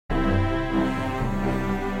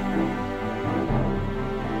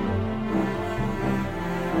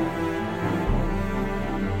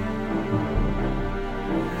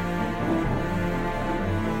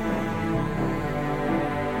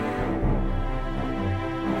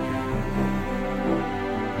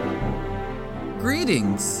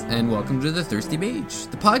Greetings, and welcome to The Thirsty Mage,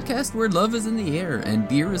 the podcast where love is in the air and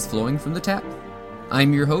beer is flowing from the tap.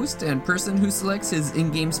 I'm your host and person who selects his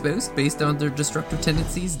in-game spouse based on their destructive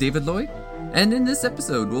tendencies, David Lloyd, and in this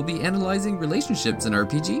episode we'll be analyzing relationships in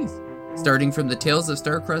RPGs, starting from the tales of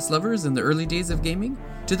star-crossed lovers in the early days of gaming,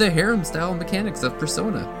 to the harem-style mechanics of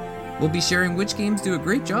Persona. We'll be sharing which games do a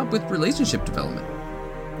great job with relationship development.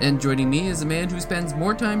 And joining me is a man who spends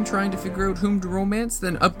more time trying to figure out whom to romance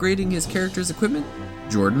than upgrading his character's equipment,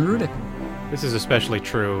 Jordan Rudick. This is especially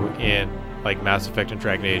true in like Mass Effect and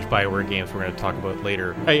Dragon Age BioWare games we're going to talk about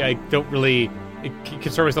later. I don't really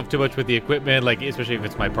concern myself too much with the equipment, like especially if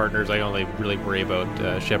it's my partner's. I only really worry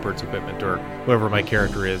about Shepard's equipment or whoever my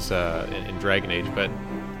character is in Dragon Age. But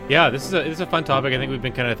yeah, this is a fun topic. I think we've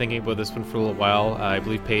been kind of thinking about this one for a little while. I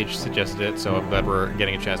believe Paige suggested it, so I'm glad we're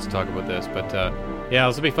getting a chance to talk about this. But yeah,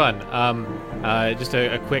 this will be fun. Just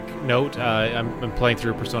a quick note, I'm playing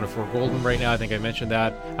through Persona 4 Golden right now. I think I mentioned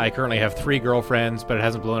that. I currently have 3 girlfriends, but it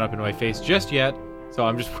hasn't blown up into my face just yet. So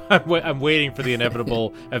I'm waiting for the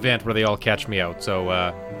inevitable event where they all catch me out. So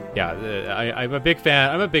yeah, I'm a big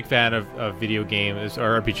fan of video games,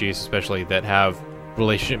 or RPGs especially, that have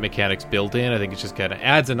relationship mechanics built in. I think it just kind of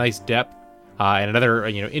adds a nice depth and another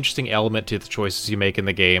interesting element to the choices you make in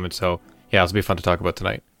the game. And so yeah, it'll be fun to talk about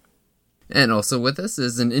tonight. And also with us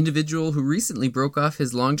is an individual who recently broke off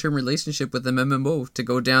his long-term relationship with an MMO to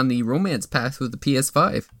go down the romance path with the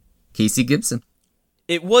PS5, Casey Gibson.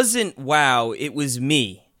 It wasn't WoW, it was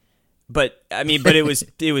me. But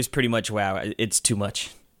it was pretty much WoW. It's too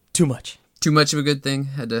much. Too much. Too much of a good thing.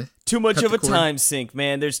 Had to too much of a time sink,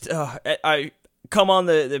 man. There's I come on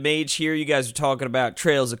the mage here. You guys are talking about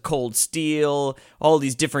Trails of Cold Steel, all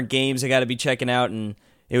these different games I got to be checking out, and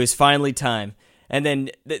it was finally time. And then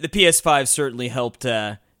the PS5 certainly helped,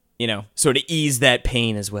 sort of ease that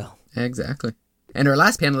pain as well. Exactly. And our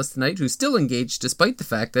last panelist tonight, who's still engaged despite the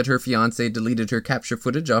fact that her fiancé deleted her capture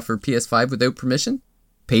footage off her PS5 without permission,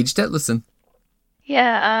 Paige Detlefson.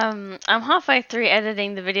 Yeah, I'm halfway through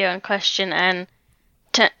editing the video in question, and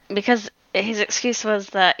because his excuse was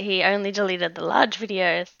that he only deleted the large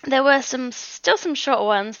videos, there were still some short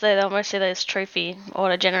ones, though they were mostly those trophy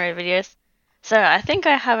auto-generated videos. So I think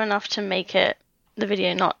I have enough to make the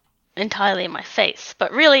video not entirely in my face,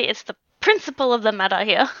 but really it's the principle of the matter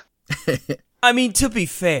here. I mean, to be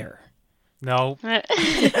fair. No.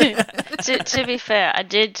 to be fair, I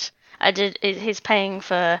did. He's paying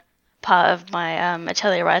for part of my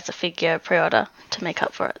Atelier Riser figure pre-order to make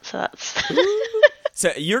up for it, so that's...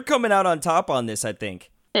 So you're coming out on top on this, I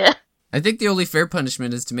think. Yeah. I think the only fair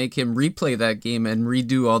punishment is to make him replay that game and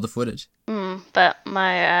redo all the footage. But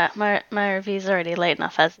my review's already late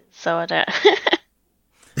enough as is, so I don't...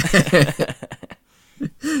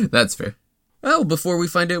 That's fair. Well, before we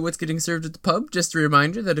find out what's getting served at the pub, just a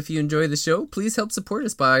reminder that if you enjoy the show, please help support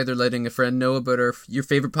us by either letting a friend know about your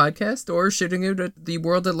favorite podcast or shooting out at the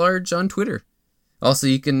world at large on Twitter. Also,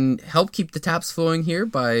 you can help keep the taps flowing here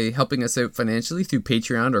by helping us out financially through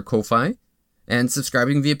Patreon or Ko-Fi. And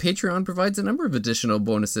subscribing via Patreon provides a number of additional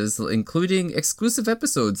bonuses, including exclusive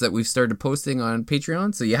episodes that we've started posting on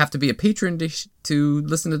Patreon, so you have to be a patron to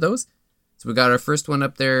listen to those. So we got our first one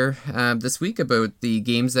up there this week about the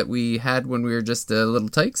games that we had when we were just little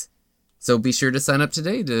tykes. So be sure to sign up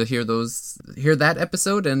today to hear that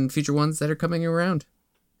episode and future ones that are coming around.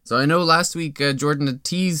 So I know last week Jordan had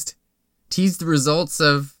teased the results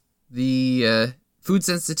of the food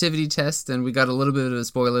sensitivity test, and we got a little bit of a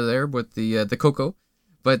spoiler there with the cocoa.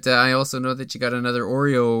 But I also know that you got another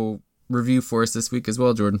Oreo review for us this week as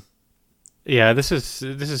well, Jordan. Yeah, this is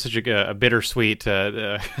such a bittersweet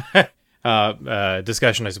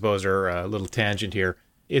discussion, I suppose, or a little tangent here.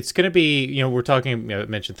 It's going to be, we're talking, I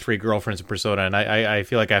mentioned 3 girlfriends in Persona, and I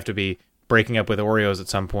feel like I have to be breaking up with Oreos at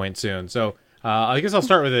some point soon. So I guess I'll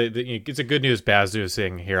start with it's a good news, bad news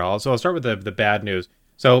thing here. So I'll start with the bad news.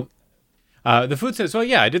 So I did the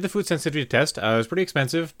food sensitivity test. It was pretty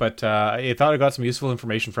expensive, but I thought I got some useful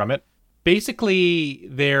information from it. Basically,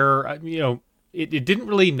 it didn't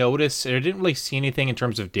really notice, or didn't really see anything in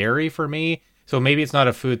terms of dairy for me. So maybe it's not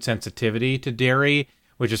a food sensitivity to dairy,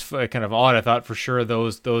 which is kind of odd. I thought for sure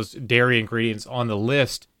those dairy ingredients on the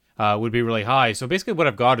list would be really high. So basically what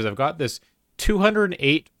I've got this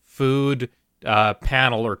 208 food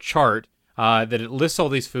panel or chart that it lists all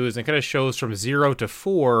these foods and kind of shows from 0 to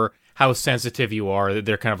 4 how sensitive you are.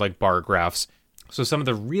 They're kind of like bar graphs. So some of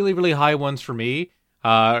the really, really high ones for me,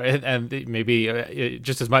 and maybe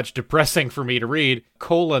just as much depressing for me to read,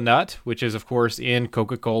 cola nut, which is of course in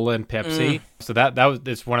Coca-Cola and Pepsi. So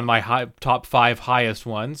it's one of my top 5 highest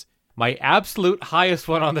ones. My absolute highest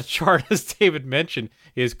one on the chart, as David mentioned,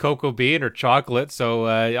 is cocoa bean or chocolate. So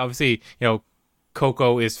obviously,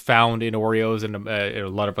 cocoa is found in Oreos and a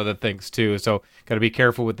lot of other things too. So got to be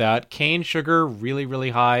careful with that. Cane sugar, really, really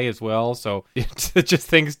high as well. So it's just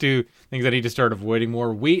things I need to start avoiding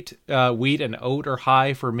more. Wheat and oat are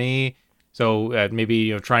high for me. So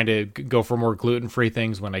maybe trying to go for more gluten-free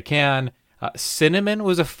things when I can. Cinnamon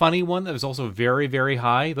was a funny one that was also very, very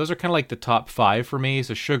high. Those are kind of like the top 5 for me.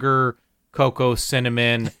 So sugar, cocoa,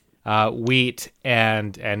 cinnamon, wheat,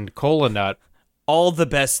 and cola nut. All the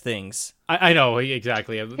best things. I know,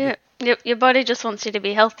 exactly. Yeah. Your body just wants you to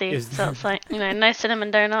be healthy, so it's like, no cinnamon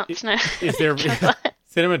donuts, no. Is there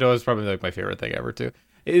cinnamon donuts is probably like my favorite thing ever too.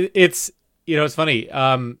 It's it's funny.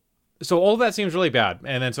 So all of that seems really bad,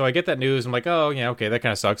 and then so I get that news. I'm like, oh yeah, okay, that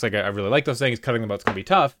kind of sucks. Like I really like those things. Cutting them out's gonna be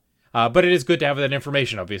tough, but it is good to have that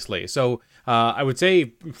information, obviously. So I would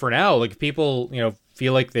say for now, like if people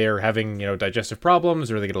feel like they're having digestive problems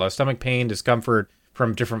or they get a lot of stomach pain, discomfort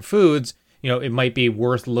from different foods. It might be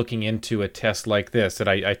worth looking into a test like this that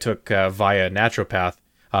I took via naturopath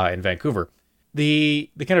in Vancouver. The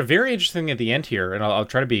kind of very interesting thing at the end here, and I'll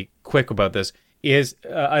try to be quick about this, is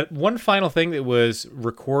one final thing that was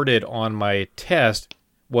recorded on my test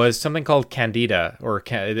was something called Candida, or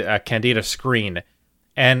Candida screen.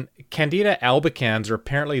 And Candida albicans are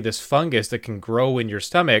apparently this fungus that can grow in your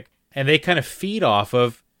stomach, and they kind of feed off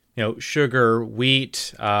of sugar,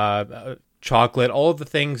 wheat, chocolate, all of the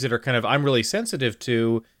things that are kind of I'm really sensitive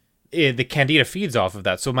to. The Candida feeds off of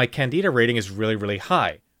that, so my Candida rating is really, really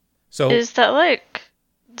high. So is that like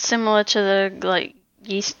similar to the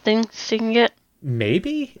yeast things you can get?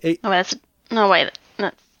 Maybe. That's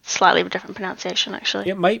slightly different pronunciation actually.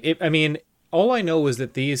 It might. I mean, all I know is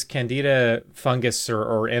that these Candida fungus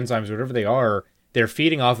or enzymes, whatever they are, they're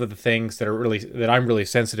feeding off of the things that I'm really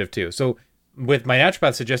sensitive to. So with my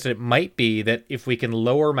naturopath suggested it might be that if we can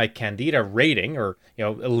lower my Candida rating or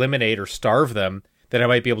eliminate or starve them, then I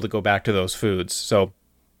might be able to go back to those foods. So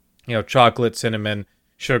chocolate, cinnamon,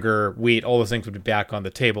 sugar, wheat, all those things would be back on the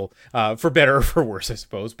table, for better or for worse, I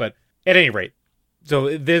suppose. But at any rate,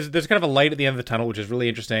 so there's kind of a light at the end of the tunnel, which is really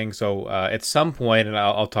interesting. So at some point, and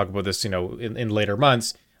I'll talk about this in later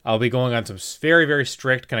months, I'll be going on some very, very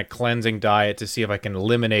strict kind of cleansing diet to see if I can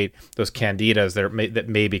eliminate those candidas that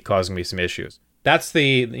may be causing me some issues. That's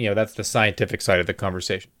that's the scientific side of the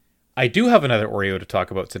conversation. I do have another Oreo to talk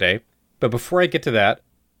about today, but before I get to that,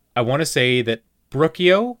 I want to say that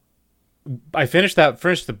Brookio, I finished the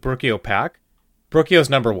Brookio pack. Brookio's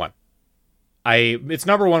number 1. It's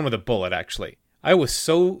number 1 with a bullet, actually. I was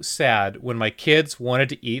so sad when my kids wanted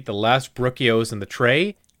to eat the last Brookios in the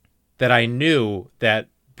tray that I knew that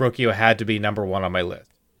Brookio had to be number 1 on my list.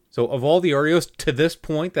 So of all the Oreos to this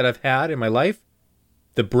point that I've had in my life,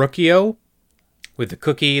 the Brookio with the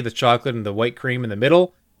cookie, the chocolate, and the white cream in the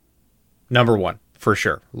middle, number 1 for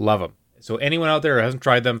sure. Love them. So anyone out there who hasn't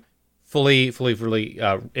tried them, fully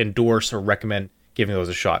endorse or recommend giving those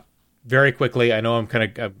a shot. Very quickly, I know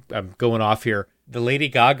I'm going off here. The Lady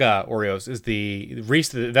Gaga Oreos is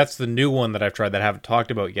that's the new one that I've tried that I haven't talked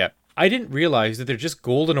about yet. I didn't realize that they're just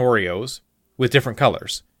golden Oreos with different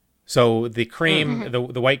colors. So the cream,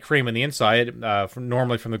 the white cream on the inside,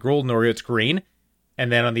 normally from the golden Oreo, it's green.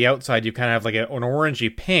 And then on the outside, you kind of have like an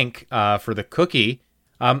orangey pink for the cookie.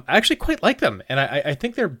 I actually quite like them. And I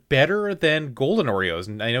think they're better than golden Oreos.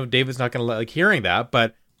 And I know David's not going to like hearing that,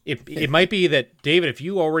 but it might be that, David, if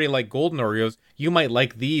you already like golden Oreos, you might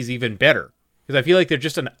like these even better. Because I feel like they're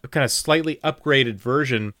just a kind of slightly upgraded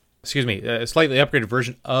version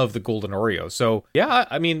of the golden Oreo. So yeah,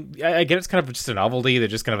 I mean, I get it's kind of just a novelty. They're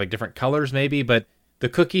just kind of like different colors maybe, but the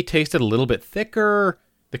cookie tasted a little bit thicker.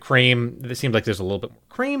 The cream, it seemed like there's a little bit more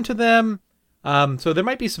cream to them. So there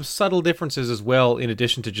might be some subtle differences as well, in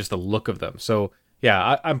addition to just the look of them. So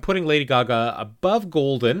yeah, I'm putting Lady Gaga above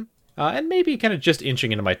golden, and maybe kind of just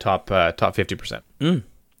inching into my top 50%.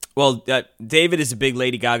 Well, David is a big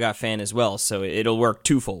Lady Gaga fan as well, so it'll work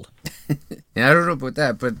twofold. Yeah, I don't know about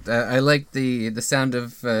that, but I like the sound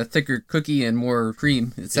of thicker cookie and more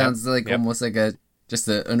cream. It sounds almost like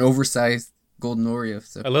an oversized golden Oreo.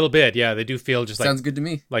 So. A little bit, yeah. They do feel just sounds good to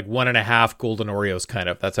me. Like 1.5 golden Oreos, kind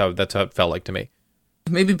of. That's how it felt like to me.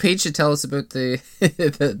 Maybe Paige should tell us about the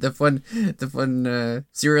fun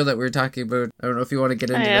cereal that we were talking about. I don't know if you want to get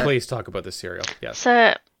into that. Please talk about the cereal. Yes.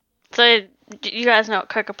 So you guys know what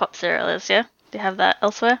Cocoa Pop cereal is, yeah? Do you have that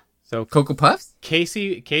elsewhere? So Cocoa Puffs?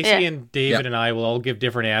 Casey and David and I will all give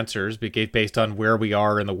different answers based on where we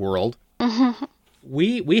are in the world. Mm-hmm.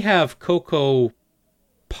 We have Cocoa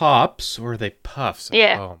Pops, or are they Puffs?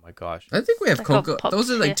 Yeah. Oh my gosh. I think we have Cocoa. Pops, those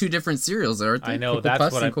are like two different cereals, aren't they? I know, Cocoa that's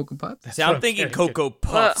Puffs what and Cocoa Pops. So I'm thinking Cocoa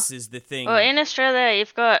Puffs is the thing. Well, in Australia,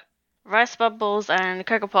 you've got Rice Bubbles and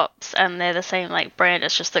Cocoa Pops, and they're the same like brand.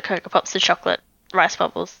 It's just that Cocoa Pops are chocolate Rice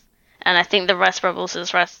Bubbles, and I think the Rice Bubbles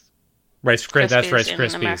is Rice That's Krispies Rice in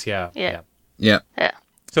Krispies. America. Yeah. Yeah. Yeah. Yeah.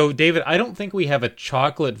 So, David, I don't think we have a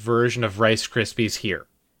chocolate version of Rice Krispies here.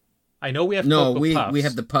 I know we have No, Cocoa Puffs. we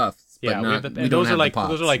have the puffs, but yeah, not, we have we don't those have are like the pops,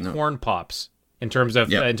 those are like no. corn pops in terms of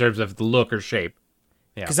Yep. the look or shape.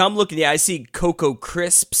 Because I'm looking, I see Cocoa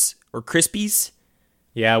Crisps or Krispies.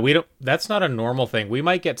 Yeah, we don't. That's not a normal thing. We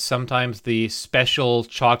might get sometimes the special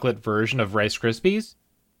chocolate version of Rice Krispies,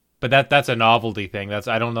 but that's a novelty thing.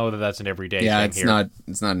 I don't know that that's an everyday. Yeah, thing it's here. not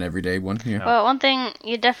an everyday one here. Well, one thing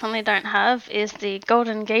you definitely don't have is the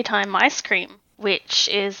Golden Gay Time ice cream, which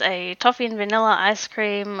is a toffee and vanilla ice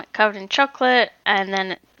cream covered in chocolate, and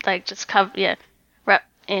then like just wrapped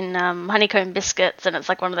in honeycomb biscuits, and it's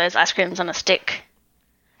like one of those ice creams on a stick.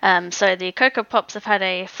 So the Cocoa Pops have had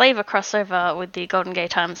a flavor crossover with the Golden Gay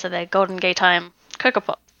Time, so they're Golden Gay Time Cocoa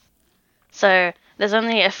Pops. So there's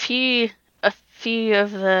only a few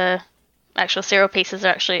of the actual cereal pieces are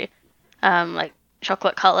actually like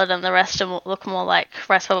chocolate colored, and the rest look more like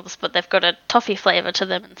Rice Bubbles, but they've got a toffee flavor to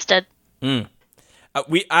them instead.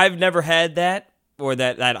 I've never had that or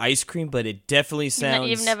that ice cream, but it definitely sounds.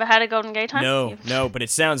 You've never had a Golden Gay Time? No, but it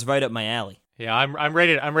sounds right up my alley. Yeah, I'm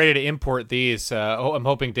ready to import these. I'm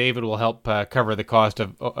hoping David will help cover the cost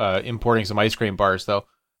of importing some ice cream bars, though.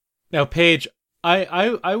 Now, Paige,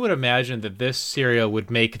 I would imagine that this cereal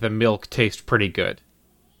would make the milk taste pretty good.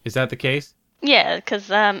 Is that the case? Yeah,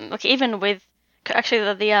 because even with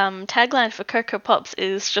actually the tagline for Cocoa Pops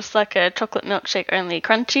is just like a chocolate milkshake, only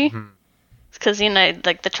crunchy. Because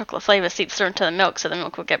like the chocolate flavor seeps through into the milk, so the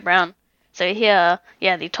milk will get brown. So here,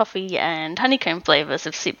 the toffee and honeycomb flavors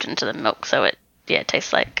have seeped into the milk, so it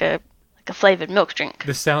tastes like a flavored milk drink.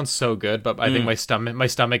 This sounds so good, but I think my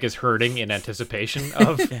stomach is hurting in anticipation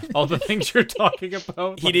of all the things you're talking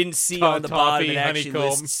about. He didn't see on the bottom it actually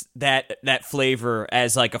lists that flavor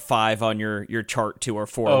as like a 5 on your chart 2 or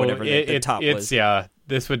 4 or whatever the top was. Yeah,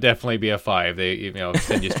 this would definitely be a 5. They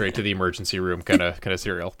send you straight to the emergency room kind of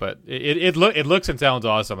cereal, but it looks and sounds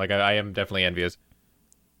awesome. Like I am definitely envious.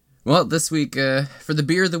 Well, this week, for the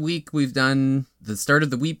beer of the week, we've done the start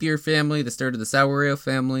of the wheat beer family, the start of the sour ale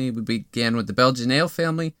family. We began with the Belgian ale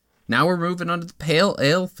family. Now we're moving on to the pale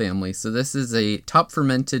ale family. So this is a top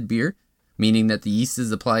fermented beer, meaning that the yeast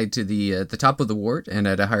is applied to the top of the wort and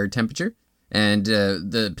at a higher temperature. And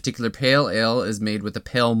the particular pale ale is made with a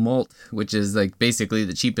pale malt, which is like basically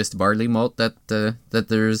the cheapest barley malt that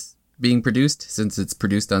there's being produced, since it's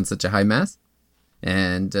produced on such a high mass.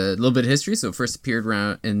 And a little bit of history. So it first appeared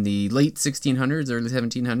around in the late 1600s, early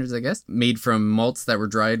 1700s, I guess. Made from malts that were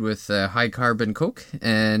dried with high carbon coke.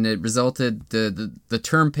 And it resulted, the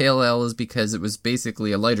term pale ale is because it was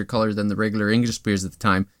basically a lighter color than the regular English beers at the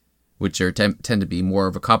time, which are tend to be more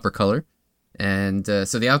of a copper color. And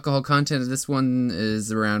so the alcohol content of this one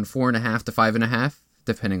is around 4.5 to 5.5,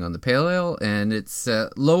 depending on the pale ale. And it's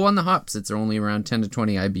low on the hops. It's only around 10 to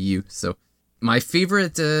 20 IBU. So my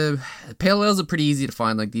favorite pale ales are pretty easy to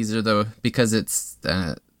find. Like these are because it's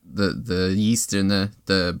the yeast and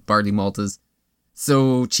the barley malt is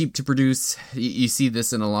so cheap to produce. You see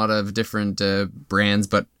this in a lot of different brands,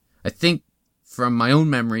 but I think from my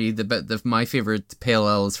own memory, my favorite pale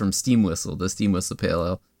ale is from Steam Whistle, the Steam Whistle pale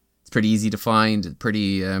ale. It's pretty easy to find,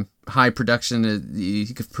 pretty high production. You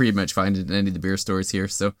could pretty much find it in any of the beer stores here.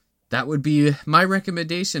 So that would be my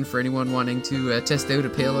recommendation for anyone wanting to test out a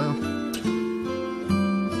pale ale.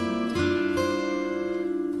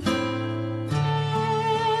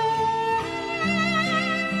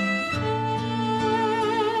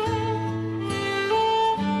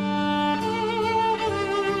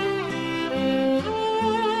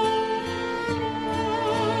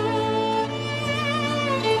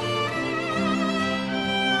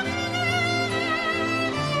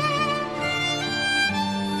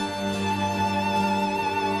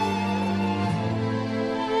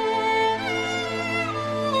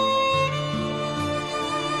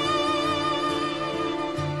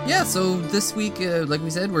 Yeah, so this week, like we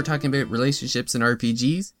said, we're talking about relationships and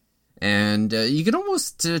RPGs, and you can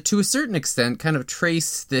almost, to a certain extent, kind of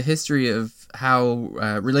trace the history of how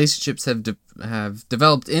relationships have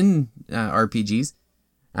developed in RPGs,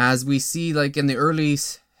 as we see, like in the early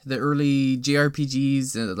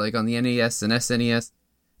JRPGs, like on the NES and SNES.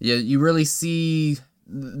 You really see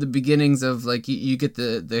the beginnings of, like, you get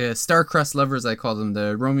the star-crossed lovers, I call them,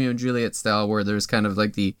 the Romeo and Juliet style, where there's kind of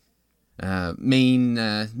like the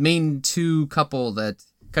main two couple that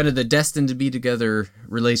kind of the destined to be together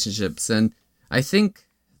relationships. And I think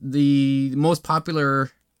the most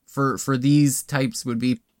popular for these types would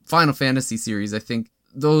be Final Fantasy series. I think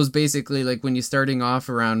those basically, like when you're starting off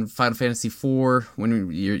around Final Fantasy IV,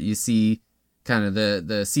 when you see kind of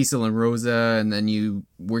the Cecil and Rosa, and then you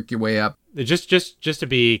work your way up. Just to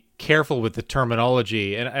be careful with the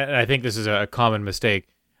terminology, and I think this is a common mistake.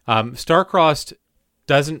 Star-crossed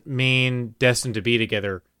doesn't mean destined to be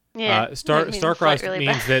together. Yeah, Star-crossed really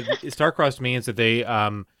means bad.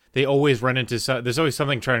 that they always run into there's always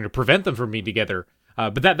something trying to prevent them from being together.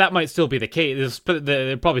 But that might still be the case.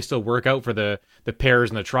 It'll probably still work out for the pairs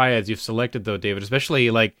and the triads you've selected, though, David. Especially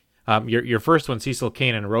like your first one, Cecil,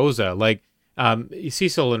 Kane, and Rosa. Like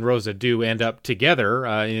Cecil and Rosa do end up together.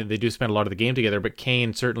 They do spend a lot of the game together. But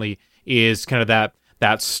Kane certainly is kind of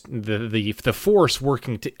that's the force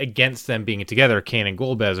working against them being together. Kane and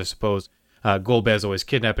Golbez, I suppose. Golbez always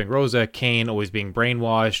kidnapping Rosa. Kane always being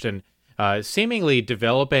brainwashed and seemingly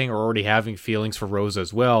developing or already having feelings for Rosa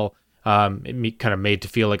as well. Kind of made to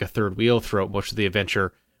feel like a third wheel throughout most of the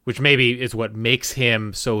adventure, which maybe is what makes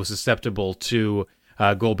him so susceptible to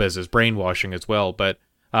Golbez's brainwashing as well. But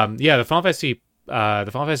the Final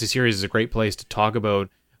Fantasy series is a great place to talk about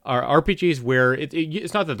RPGs where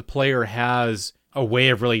it's not that the player has a way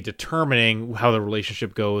of really determining how the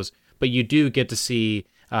relationship goes, but you do get to see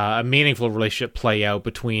a meaningful relationship play out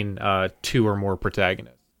between two or more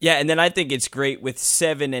protagonists. Yeah, and then I think it's great with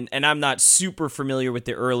 7, and I'm not super familiar with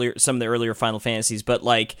some of the earlier Final Fantasies, but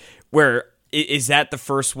like, where is that the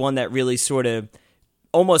first one that really sort of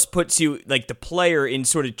almost puts you, like, the player in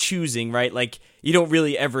sort of choosing, right? Like, you don't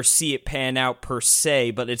really ever see it pan out per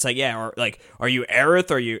se, but it's like, are you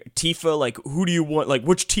Aerith? Are you Tifa? Like, who do you want? Like,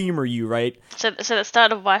 which team are you, right? So the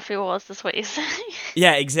start of Waifu Wars, that's what you say?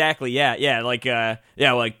 Yeah, exactly. Yeah. Like,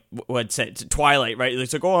 what's it? Twilight, right?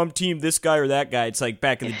 It's like, oh, I'm team this guy or that guy. It's like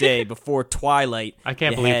back in the day before Twilight. I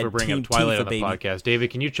can't believe we're bringing up Twilight on the podcast. David,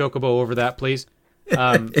 can you chocobo over that, please?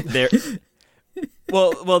 There.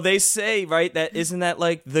 Well, they say, right, that isn't that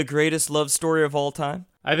like the greatest love story of all time?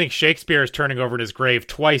 I think Shakespeare is turning over in his grave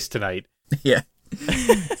twice tonight. Yeah.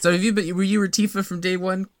 So were you Tifa from day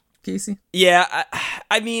one, Casey? Yeah,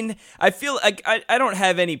 I mean, I feel like I don't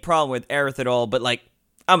have any problem with Aerith at all, but like,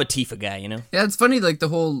 I'm a Tifa guy, you know? Yeah, it's funny, like the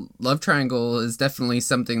whole love triangle is definitely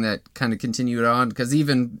something that kind of continued on, because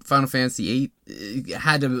even Final Fantasy VIII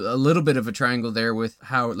had a little bit of a triangle there with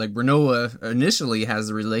how, like, Rinoa initially has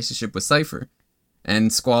a relationship with Cypher,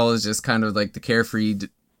 and Squall is just kind of like the carefree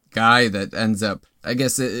guy that ends up, I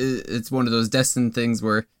guess it's one of those destined things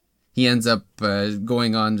where he ends up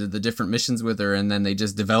going on to the different missions with her, and then they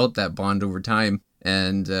just develop that bond over time,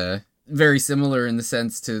 and very similar in the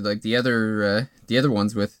sense to like the other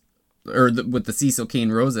ones with the Cecil,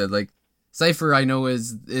 Kane, Rosa. Like Cypher, I know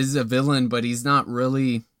is a villain, but he's not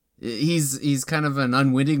really. He's kind of an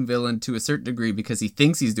unwitting villain to a certain degree because he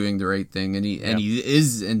thinks he's doing the right thing, and he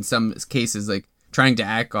is in some cases like trying to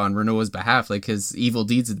act on Rinoa's behalf. Like his evil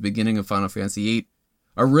deeds at the beginning of Final Fantasy VIII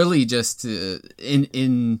are really just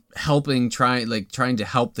in helping trying to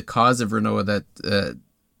help the cause of Rinoa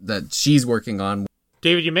that she's working on.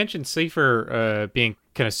 David, you mentioned Cypher being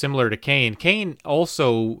kind of similar to Kane. Kane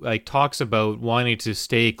also like talks about wanting to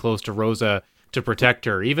stay close to Rosa to protect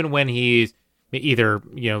her, even when he's either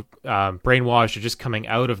brainwashed or just coming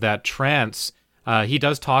out of that trance. He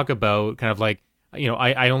does talk about kind of like,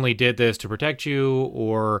 I only did this to protect you,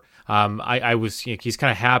 or I was. He's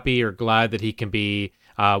kind of happy or glad that he can be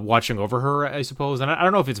watching over her, I suppose. And I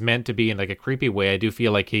don't know if it's meant to be in like a creepy way. I do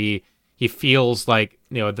feel like he feels like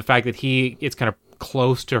the fact that he is kind of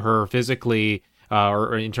close to her physically,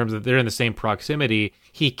 or in terms of they're in the same proximity,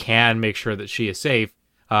 he can make sure that she is safe.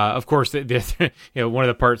 Of course, one of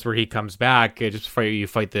the parts where he comes back, just before you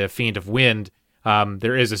fight the Fiend of Wind,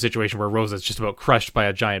 there is a situation where Rosa's just about crushed by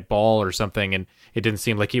a giant ball or something, and it didn't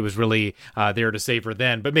seem like he was really there to save her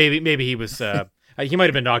then. But maybe he was. He might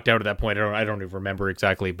have been knocked out at that point. I don't even remember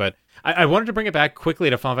exactly. But I wanted to bring it back quickly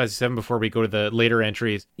to Final Fantasy VII before we go to the later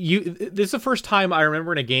entries. This is the first time I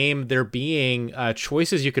remember in a game there being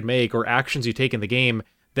choices you could make or actions you take in the game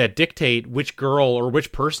that dictate which girl or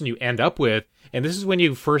which person you end up with. And this is when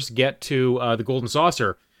you first get to the Golden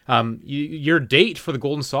Saucer. Your date for the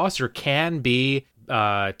Golden Saucer can be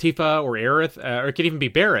Tifa or Aerith, or it could even be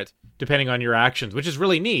Barret, depending on your actions, which is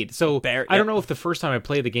really neat. So Barret, I don't know if the first time I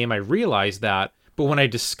played the game I realized that, but when I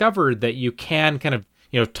discovered that you can kind of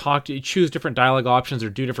choose different dialogue options or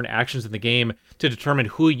do different actions in the game to determine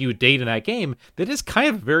who you date in that game, that is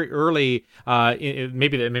kind of very early,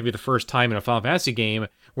 maybe the first time in a Final Fantasy game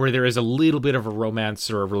where there is a little bit of a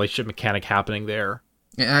romance or a relationship mechanic happening there.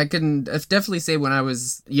 Yeah, I can definitely say when I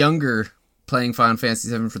was younger playing Final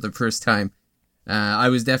Fantasy VII for the first time, I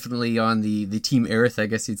was definitely on the Team Aerith, I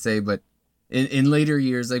guess you'd say, but in later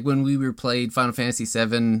years, like when we were played Final Fantasy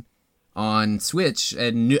VII on Switch,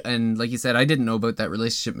 and like you said, I didn't know about that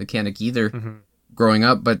relationship mechanic either growing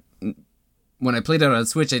up, but when I played it on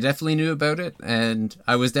Switch, I definitely knew about it, and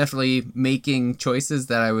I was definitely making choices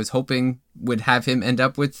that I was hoping would have him end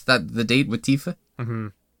up with the date with Tifa. Mm-hmm.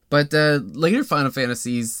 But later Final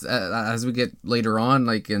Fantasies, as we get later on,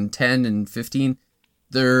 like in 10 and 15,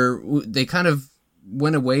 they kind of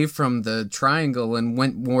went away from the triangle and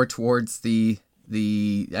went more towards the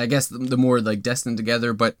I guess the more like destined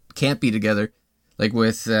together but can't be together. Like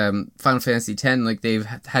with Final Fantasy X, like they've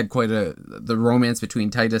had quite the romance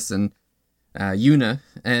between Tidus and Yuna,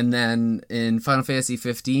 and then in Final Fantasy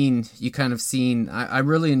 15, you kind of seen. I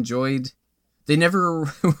really enjoyed. They never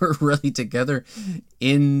were really together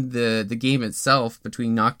in the game itself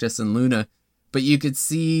between Noctis and Luna, but you could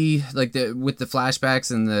see like with the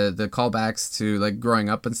flashbacks and the callbacks to like growing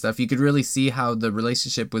up and stuff. You could really see how the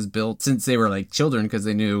relationship was built since they were like children, because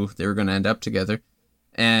they knew they were going to end up together.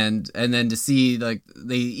 And then to see like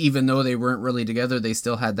even though they weren't really together, they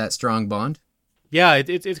still had that strong bond. Yeah,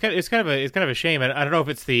 it's kind of a shame. I don't know if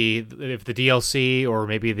it's the DLC or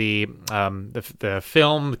maybe the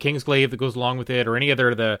film, the Kingsglaive that goes along with it, or any other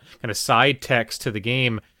of the kind of side text to the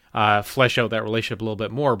game flesh out that relationship a little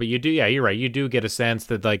bit more. But you're right. You do get a sense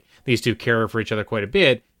that like these two care for each other quite a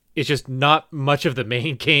bit. It's just not much of the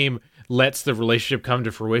main game lets the relationship come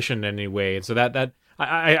to fruition in any way, and so that.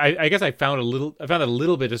 I guess I found it a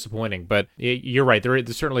little bit disappointing, but you're right. There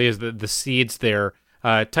certainly is the seeds there.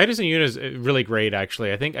 Tidus and Yuna is really great,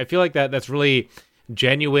 actually. I feel like that's really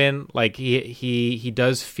genuine. Like he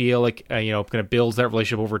does feel like kind of builds that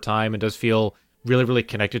relationship over time and does feel really, really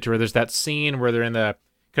connected to her. There's that scene where they're in the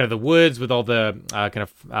kind of the woods with all the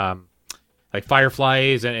like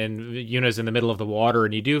fireflies, and Yuna's in the middle of the water,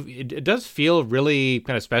 and it does feel really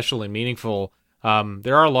kind of special and meaningful.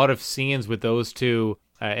 There are a lot of scenes with those two,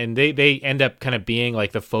 and they end up kind of being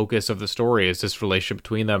like the focus of the story is this relationship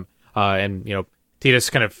between them, and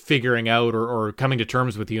Tidus kind of figuring out or coming to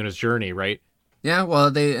terms with Yuna's journey, right? Yeah, well,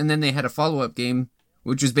 then they had a follow-up game,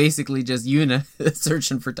 which was basically just Yuna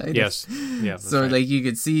searching for Tidus. Yes, yeah. So right. like you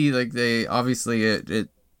could see, like they obviously it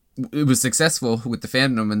was successful with the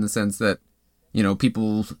fandom in the sense that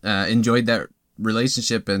people enjoyed that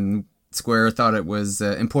relationship, and Square thought it was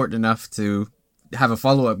important enough to have a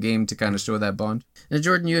follow-up game to kind of show that bond. Now,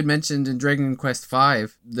 Jordan, you had mentioned in Dragon Quest V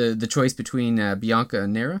the choice between Bianca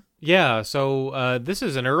and Nera. Yeah, so this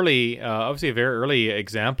is an obviously a very early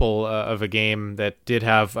example of a game that did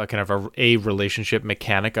have a kind of a relationship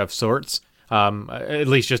mechanic of sorts. At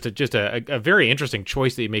least just a very interesting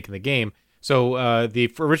choice that you make in the game. So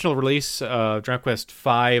the original release, Dragon Quest V,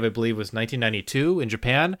 I believe, was 1992 in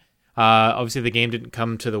Japan. Obviously, the game didn't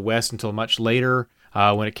come to the West until much later.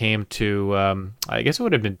 When it came to, I guess it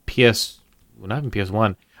would have been not even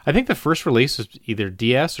PS1. I think the first release was either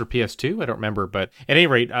DS or PS2. I don't remember, but at any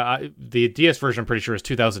rate, the DS version I'm pretty sure is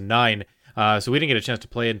 2009. So we didn't get a chance to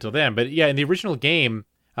play it until then. But yeah, in the original game,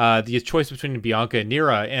 the choice between Bianca and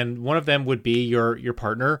Nera, and one of them would be your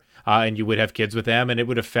partner, and you would have kids with them, and it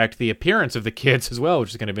would affect the appearance of the kids as well,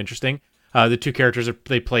 which is kind of interesting. The two characters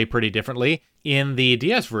they play pretty differently. In the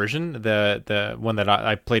DS version, the one that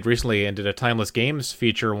I played recently and did a Timeless Games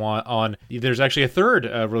feature on, there's actually a third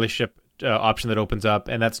relationship option that opens up,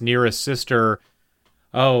 and that's Nera's sister.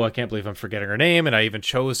 Oh, I can't believe I'm forgetting her name, and I even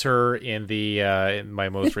chose her in in my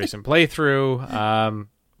most recent playthrough.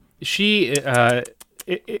 She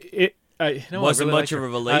wasn't really much of a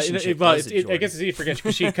relationship. I guess it's easy to forget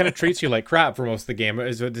because she kind of treats you like crap for most of the game.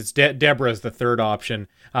 It's Deborah's the third option,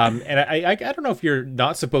 and I don't know if you're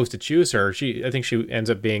not supposed to choose her. I think she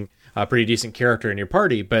ends up being a pretty decent character in your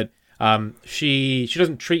party, but she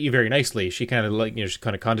doesn't treat you very nicely. She kind of she's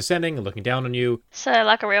kind of condescending and looking down on you. So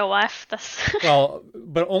like a real wife. That's Well,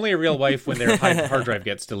 but only a real wife when their hard drive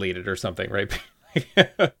gets deleted or something, right?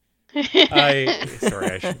 I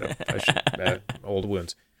should old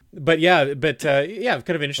wounds. But kind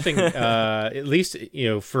of interesting. At least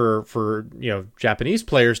for Japanese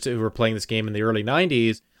players who were playing this game in the early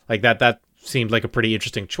 '90s, like that seemed like a pretty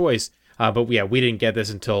interesting choice. But we didn't get this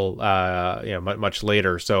until much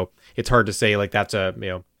later, so it's hard to say like that's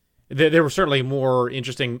there were certainly more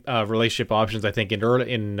interesting relationship options I think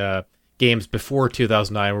in games before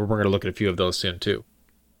 2009. We're going to look at a few of those soon too.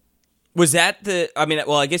 Was that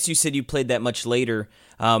I guess you said you played that much later.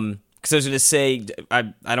 Because I was going to say, I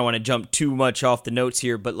don't want to jump too much off the notes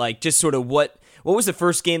here, but like just sort of what was the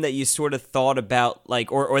first game that you sort of thought about,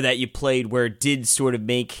 like, or that you played where it did sort of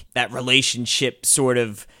make that relationship sort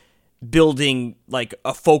of building like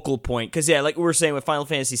a focal point? Because like we were saying with Final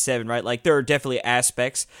Fantasy VII, right? Like there are definitely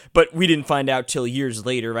aspects, but we didn't find out till years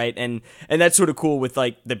later, right? And that's sort of cool with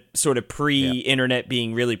like the sort of pre-internet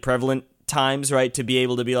being really prevalent times, right? To be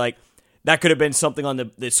able to be like, that could have been something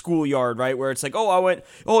on the schoolyard, right? Where it's like,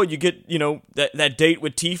 you get, that date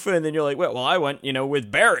with Tifa, and then you're like, well, I went,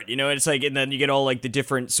 with Barrett, and it's like, and then you get all like the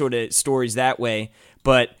different sort of stories that way.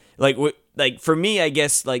 But like for me, I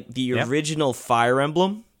guess like the original Fire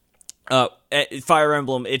Emblem,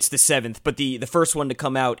 it's the 7th, but the first one to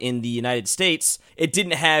come out in the United States, it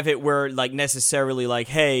didn't have it where like necessarily like,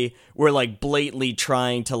 hey, we're like blatantly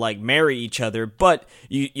trying to like marry each other, but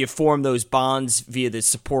you form those bonds via the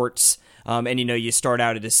supports. And you start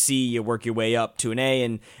out at a C, you work your way up to an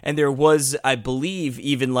A, and there was, I believe,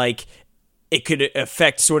 even like it could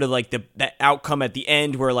affect sort of like that outcome at the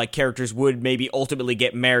end where like characters would maybe ultimately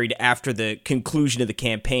get married after the conclusion of the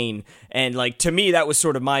campaign. And like to me, that was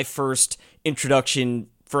sort of my first introduction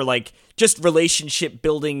for like just relationship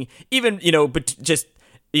building, even but just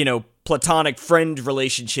platonic friend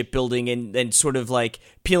relationship building, and sort of like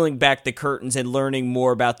peeling back the curtains and learning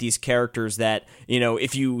more about these characters that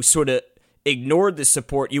if you sort of ignored the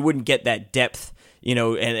support, you wouldn't get that depth,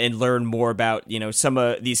 and learn more about, some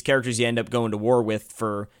of these characters you end up going to war with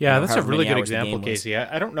for. Yeah, that's a really good example, Casey.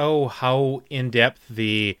 I don't know how in-depth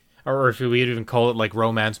or if we'd even call it like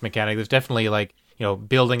romance mechanic. There's definitely like,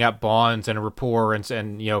 building up bonds and a rapport and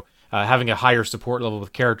having a higher support level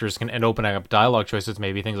with characters and opening up dialogue choices,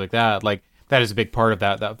 maybe things like that. Like that is a big part of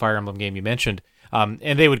that Fire Emblem game you mentioned. And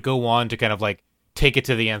they would go on to kind of like take it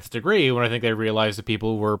to the nth degree when I think they realized that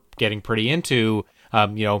people were getting pretty into,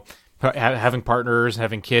 having partners,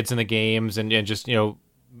 having kids in the games, and just,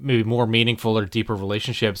 maybe more meaningful or deeper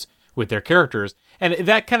relationships with their characters. And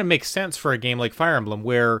that kind of makes sense for a game like Fire Emblem,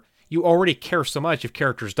 where you already care so much if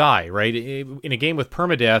characters die, right? In a game with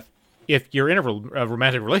permadeath, if you're in a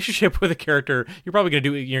romantic relationship with a character, you're probably going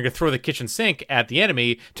to throw the kitchen sink at the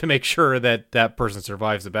enemy to make sure that that person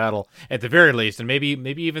survives the battle at the very least, and maybe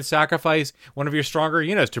even sacrifice one of your stronger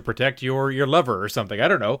units to protect your lover or something. I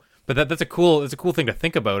don't know, but that's a cool thing to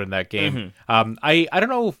think about in that game. Mm-hmm. I don't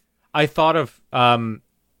know if I thought of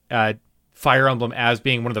Fire Emblem as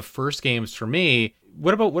being one of the first games for me.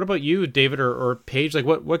 What about you, David or Paige? Like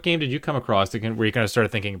what game did you come across where you kind of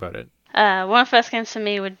started thinking about it? One of the first games for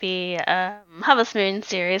me would be Harvest Moon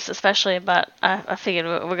series, especially, but I figured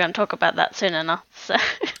we're going to talk about that soon enough. So.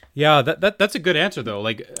 Yeah, that's a good answer though.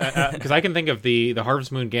 Like, because I can think of the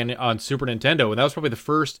Harvest Moon game on Super Nintendo, and that was probably the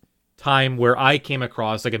first time where I came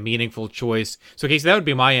across like a meaningful choice. So, Casey, that would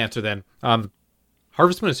be my answer then.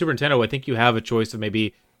 Harvest Moon on Super Nintendo, I think you have a choice of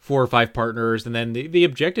maybe 4 or 5 partners, and then the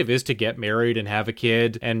objective is to get married and have a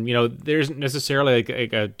kid. And there isn't necessarily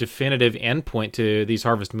like a definitive endpoint to these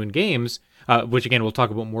Harvest Moon games, which again we'll talk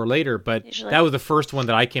about more later. But usually, that was the first one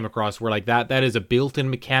that I came across where like that is a built-in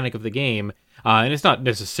mechanic of the game, and it's not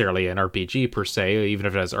necessarily an RPG per se, even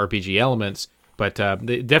if it has RPG elements. But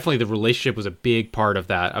definitely the relationship was a big part of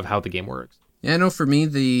that, of how the game works. Yeah, I know for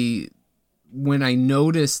me, when I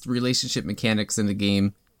noticed relationship mechanics in the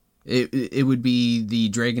game, it would be the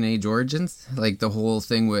Dragon Age Origins, like the whole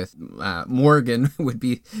thing with Morgan would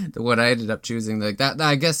be the one I ended up choosing. Like that,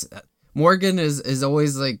 I guess Morgan is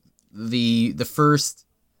always like the first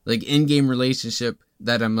like in-game relationship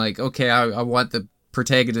that I'm like, okay, I want the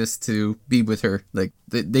protagonist to be with her. Like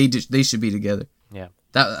they should be together. Yeah.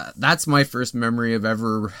 That's my first memory of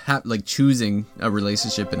ever like choosing a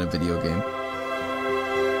relationship in a video game.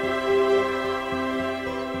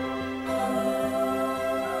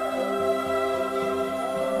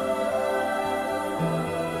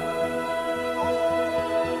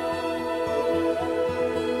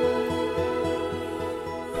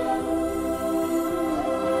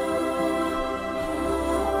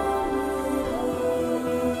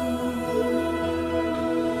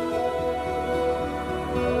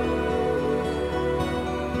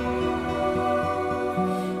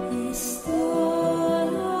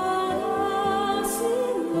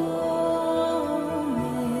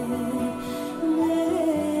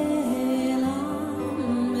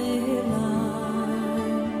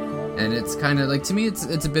 And it's kind of like, to me,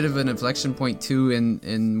 it's a bit of an inflection point too,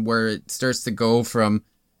 in where it starts to go from,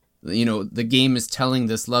 the game is telling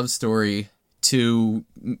this love story to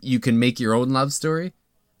you can make your own love story,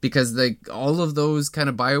 because like all of those kind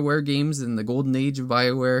of BioWare games in the golden age of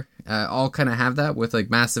BioWare all kind of have that with like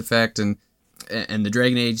Mass Effect and the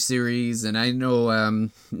Dragon Age series, and I know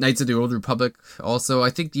Knights of the Old Republic also. I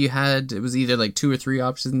think it was either like 2 or 3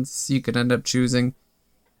 options you could end up choosing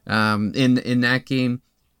in that game.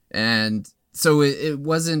 And so it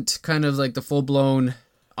wasn't kind of like the full-blown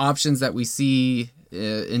options that we see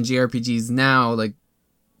in JRPGs now, like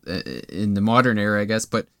in the modern era, I guess.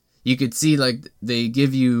 But you could see like they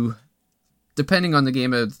give you, depending on the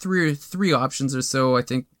game, 3 options or so, I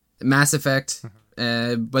think, Mass Effect.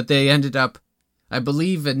 But they ended up I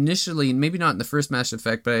believe initially, maybe not in the first Mass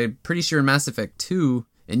Effect, but I'm pretty sure in Mass Effect 2,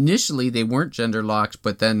 initially they weren't gender locked,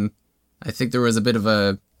 but then I think there was a bit of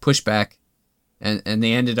a pushback, and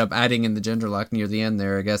they ended up adding in the gender lock near the end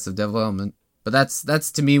there, I guess, of development. But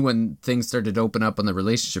that's to me when things started to open up on the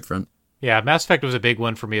relationship front. Yeah, Mass Effect was a big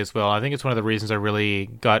one for me as well. I think it's one of the reasons I really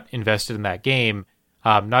got invested in that game.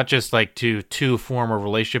 Not just like to form a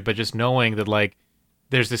relationship, but just knowing that like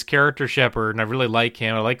there's this character Shepard, and I really like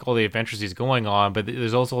him. I like all the adventures he's going on, but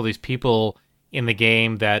there's also all these people in the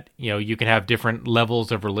game that, you know, you can have different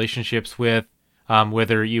levels of relationships with,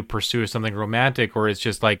 whether you pursue something romantic or it's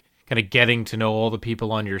just like kind of getting to know all the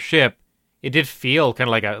people on your ship. It did feel kind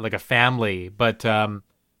of like a family, but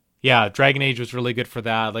yeah, Dragon Age was really good for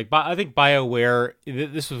that. Like, I think BioWare,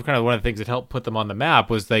 this was kind of one of the things that helped put them on the map,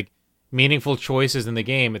 was like meaningful choices in the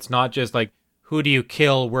game. It's not just like, who do you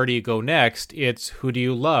kill? Where do you go next? It's who do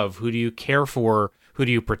you love? Who do you care for? Who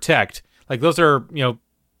do you protect? Like, those are, you know,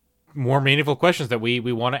 more meaningful questions that we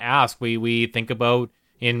want to ask. We think about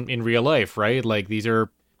in real life, right? Like, these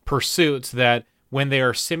are pursuits that when they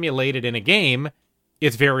are simulated in a game,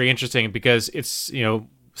 it's very interesting because it's, you know,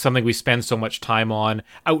 something we spend so much time on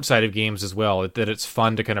outside of games as well, that it's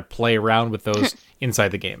fun to kind of play around with those inside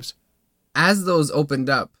the games. As those opened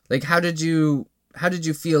up, like, how did you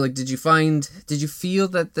feel? Like, did you feel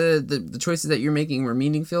that the choices that you're making were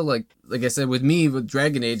meaningful? Like I said, with me, with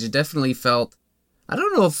Dragon Age, it definitely felt, I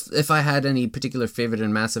don't know if I had any particular favorite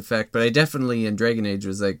in Mass Effect, but I definitely in Dragon Age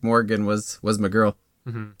was like, Morgan was my girl.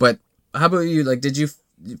 Mm-hmm. But how about you? Like, did you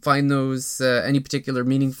find those any particular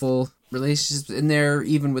meaningful relationships in there,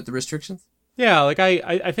 even with the restrictions? Yeah, like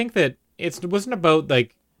I think that it wasn't about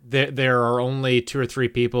like there are only 2 or 3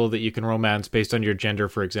 people that you can romance based on your gender,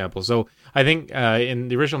 for example. So I think in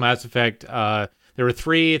the original Mass Effect, there were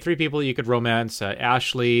three people you could romance: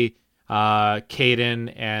 Ashley,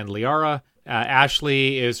 Kaidan, and Liara.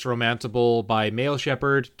 Ashley is romanceable by male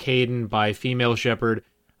Shepard, Kaidan by female Shepard,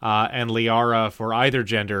 and Liara for either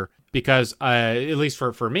gender. Because at least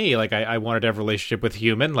for me, like I wanted to have a relationship with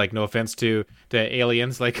human. Like, no offense to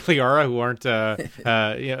aliens like Liara who aren't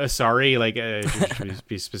sorry. Like, to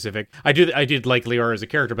be specific, I did like Liara as a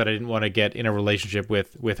character, but I didn't want to get in a relationship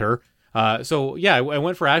with her. So yeah, I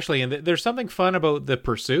went for Ashley, and there's something fun about the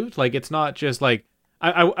pursuit. Like, it's not just like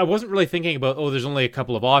I wasn't really thinking about, oh, there's only a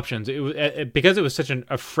couple of options. It was because it was such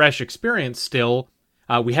a fresh experience still.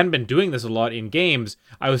 We hadn't been doing this a lot in games.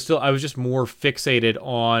 I was just more fixated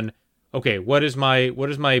on, okay, what is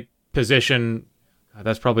my position?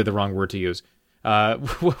 That's probably the wrong word to use.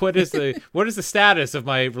 What is the status of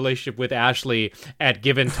my relationship with Ashley at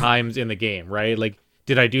given times in the game, right? Like,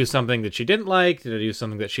 did I do something that she didn't like? Did I do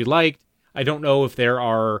something that she liked? I don't know if there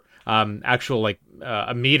are actual like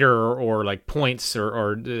a meter or like points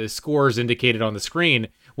or scores indicated on the screen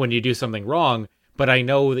when you do something wrong. But I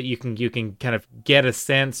know that you can kind of get a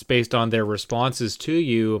sense based on their responses to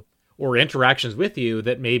you or interactions with you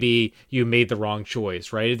that maybe you made the wrong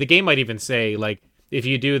choice, right? The game might even say, like, if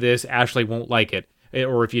you do this, Ashley won't like it,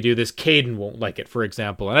 or if you do this, Kaidan won't like it, for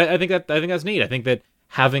example. And I think that's neat. I think that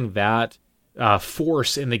having that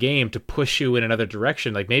force in the game to push you in another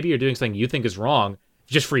direction, like maybe you're doing something you think is wrong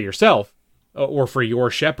just for yourself or for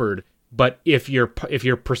your Shepard, but if your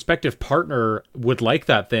prospective partner would like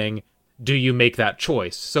that thing, do you make that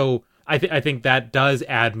choice? So I think that does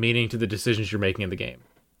add meaning to the decisions you're making in the game.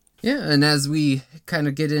 Yeah, and as we kind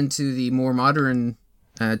of get into the more modern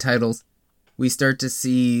titles, we start to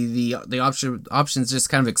see the options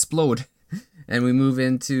just kind of explode, and we move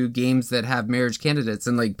into games that have marriage candidates.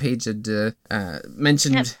 And like Paige had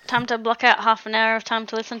mentioned, yep, time to block out half an hour of time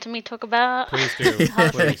to listen to me talk about. Please do.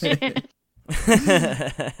 Please.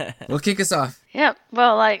 Well, kick us off. Yep.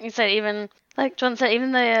 Well, like you said, even like John said,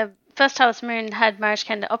 even the first Harvest Moon had marriage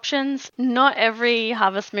candidate options. Not every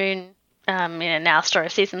Harvest Moon now Story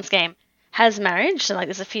of Seasons game has marriage. So like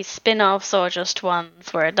there's a few spin-offs or just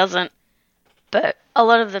ones where it doesn't, but a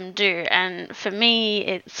lot of them do. And for me,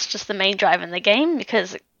 it's just the main drive in the game,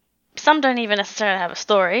 because some don't even necessarily have a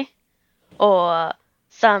story, or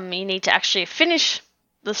some you need to actually finish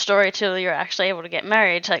the story till you're actually able to get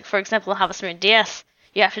married. Like, for example, Harvest Moon DS,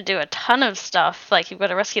 you have to do a ton of stuff. Like, you've got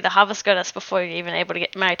to rescue the Harvest Goddess before you're even able to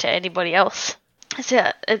get married to anybody else. So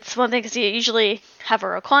yeah, it's one thing, because you usually have a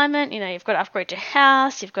requirement. You've got to upgrade your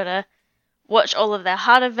house. You've got to watch all of their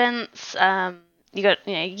heart events. You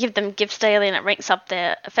give them gifts daily, and it ranks up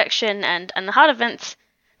their affection. And the heart events,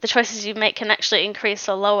 the choices you make can actually increase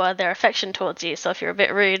or lower their affection towards you. So if you're a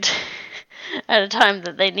bit rude at a time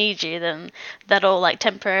that they need you, then that'll like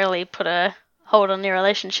temporarily put a hold on your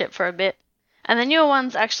relationship for a bit. And the newer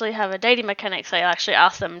ones actually have a dating mechanic, so you actually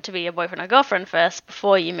ask them to be your boyfriend or girlfriend first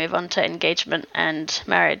before you move on to engagement and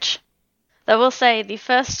marriage. I will say the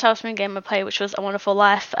first Harvest Moon game I played, which was A Wonderful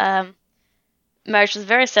Life, marriage was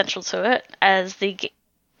very central to it, as at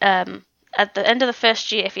the end of the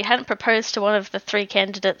first year, if you hadn't proposed to one of the 3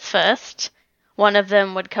 candidates first, one of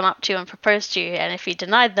them would come up to you and propose to you, and if you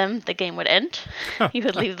denied them, the game would end. You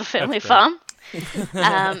would leave the family farm.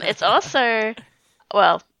 It's also,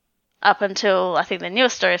 well, up until I think the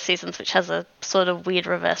newest Story of Seasons, which has a sort of weird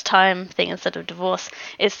reverse time thing instead of divorce,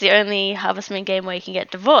 it's the only Harvest Moon game where you can get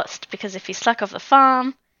divorced, because if you slack off the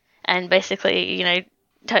farm and basically, you know,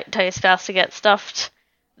 tell your spouse to get stuffed,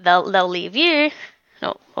 they'll leave you.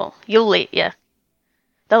 No, well, you'll leave, yeah.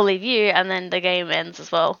 They'll leave you, and then the game ends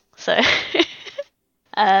as well. So,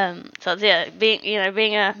 being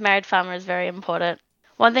a married farmer is very important.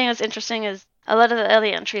 One thing that's interesting is a lot of the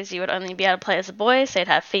early entries you would only be able to play as a boy, so you'd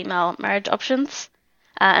have female marriage options.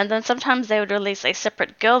 And then sometimes they would release a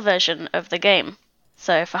separate girl version of the game.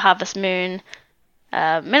 So for Harvest Moon,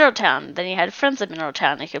 Middletown, then you had Friends of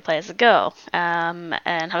Middletown, you could play as a girl. And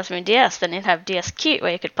Harvest Moon DS, then you'd have DS Cute,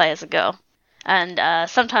 where you could play as a girl. And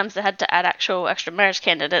sometimes they had to add actual extra marriage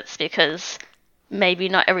candidates because maybe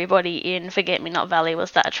not everybody in Forget Me Not Valley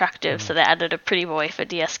was that attractive, so they added a pretty boy for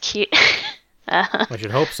DS Cute. I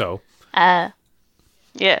should hope so.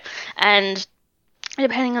 Yeah, and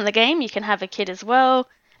depending on the game, you can have a kid as well,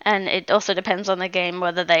 and it also depends on the game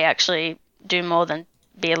whether they actually do more than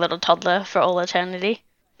be a little toddler for all eternity.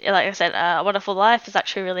 Like I said, A Wonderful Life is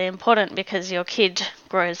actually really important because your kid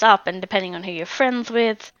grows up, and depending on who you're friends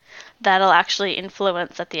with, that'll actually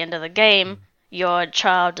influence at the end of the game. Your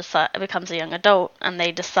child becomes a young adult, and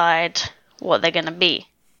they decide what they're going to be.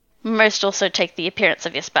 Most also take the appearance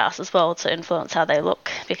of your spouse as well to influence how they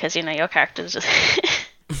look, because, you know, your character's just...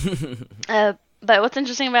 But what's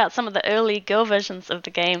interesting about some of the early girl versions of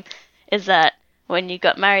the game is that when you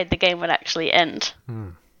got married, the game would actually end.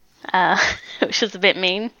 Which is a bit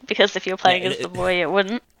mean, because if you're playing as the boy, it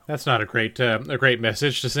wouldn't. That's not a great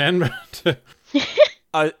message to send.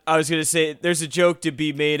 I was going to say, there's a joke to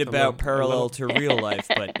be made about parallel to real life,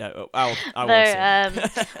 but I won't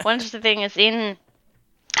say. One interesting thing is in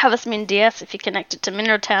Harvest Moon DS, if you connect it to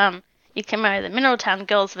Middletown, you can marry the Middletown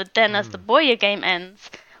girls, but then as the Boya game ends,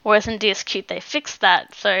 whereas in DS Cute they fixed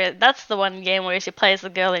that, so that's the one game where if you play as a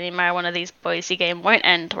girl and you marry one of these boys, your game won't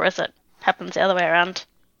end, whereas it happens the other way around.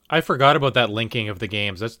 I forgot about that linking of the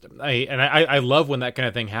games. I love when that kind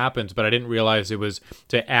of thing happens, but I didn't realize it was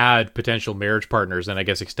to add potential marriage partners and I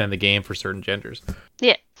guess extend the game for certain genders.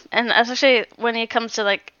 Yeah, and especially when it comes to,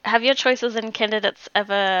 like, have your choices in candidates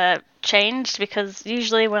ever changed? Because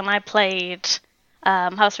usually when I played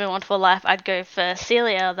Harvest Moon Wonderful Life, I'd go for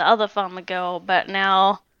Celia, the other farmer girl, but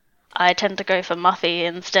now I tend to go for Muffy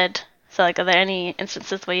instead. So, like, are there any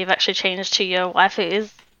instances where you've actually changed who your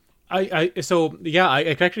waifus? I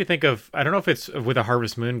can actually think of, I don't know if it's with a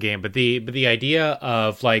Harvest Moon game, but the idea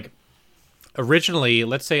of, like, originally,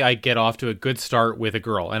 let's say I get off to a good start with a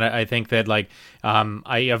girl, and I think that, like,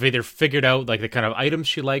 I've either figured out, like, the kind of items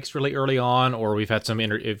she likes really early on, or we've had some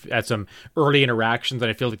early interactions, and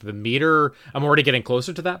I feel like the meter, I'm already getting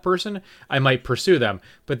closer to that person, I might pursue them.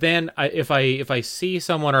 But then if I see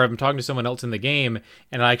someone, or I'm talking to someone else in the game,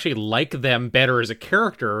 and I actually like them better as a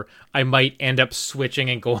character, I might end up switching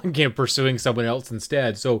and going and pursuing someone else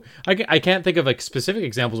instead. So I can't think of, like, specific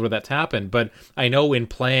examples where that's happened, but I know in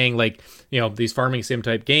playing, like, you know, these farming sim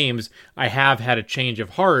type games, I have had a change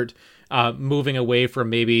of heart, moving away from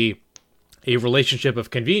maybe a relationship of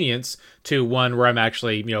convenience to one where I'm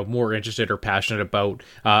actually, you know, more interested or passionate about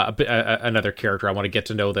another character. I want to get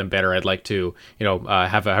to know them better. I'd like to, you know,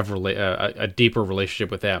 have a deeper relationship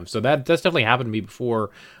with them. So that's definitely happened to me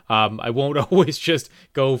before. I won't always just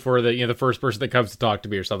go for the first person that comes to talk to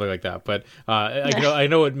me or something like that. But I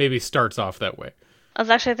know it maybe starts off that way. I was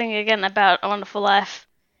actually thinking again about A Wonderful Life.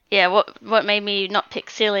 Yeah, what made me not pick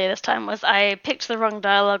Celia this time was I picked the wrong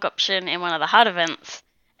dialogue option in one of the hard events,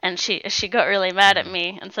 and she got really mad at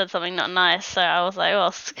me and said something not nice. So I was like,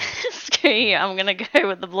 well, screw you, I'm gonna go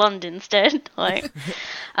with the blonde instead. Like,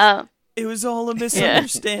 it was all a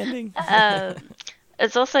misunderstanding.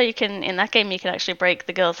 It's also in that game you can actually break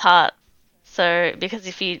the girl's heart. So because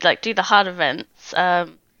if you, like, do the hard events,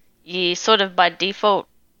 you sort of by default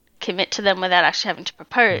commit to them without actually having to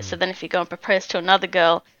propose. So then if you go and propose to another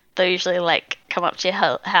girl, they'll usually, like, come up to your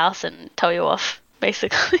house and tell you off,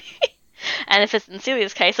 basically. And if it's in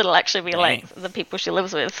Celia's case, it'll actually be like the people she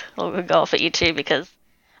lives with will go off at you too, because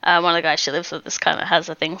one of the guys she lives with just kind of has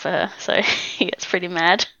a thing for her, so he gets pretty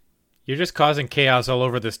mad. You're just causing chaos all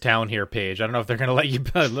over this town here, Paige. I don't know if they're going to let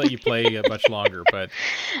you play much longer, but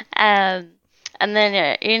And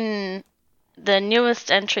then in the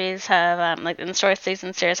newest entries have, like in the Story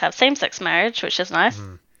Season series, have same-sex marriage, which is nice.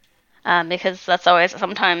 Because that's always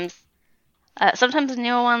sometimes the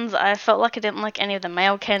newer ones, I felt like I didn't like any of the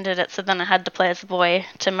male candidates, so then I had to play as a boy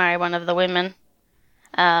to marry one of the women.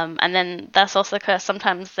 And then that's also because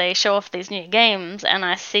sometimes they show off these new games, and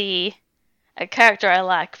I see a character I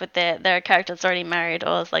like, but their character's already married,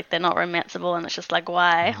 or it's like they're not romanceable, and it's just like,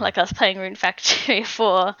 why? Like I was playing Rune Factory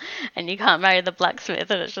 4, and you can't marry the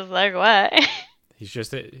blacksmith, and it's just like, why? He's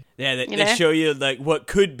just They show you like what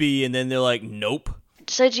could be, and then they're like, nope.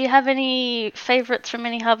 So do you have any favorites from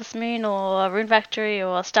any Harvest Moon or Rune Factory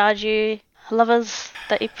or Stardew lovers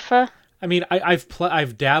that you prefer? I mean,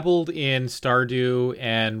 I've dabbled in Stardew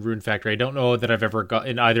and Rune Factory. I don't know that I've ever got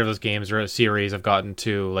in either of those games or a series. I've gotten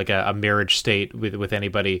to like a marriage state with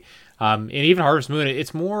anybody. And even Harvest Moon,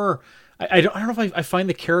 it's more. I don't know if I find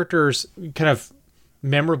the characters kind of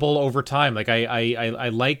memorable over time. Like I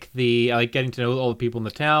like getting to know all the people in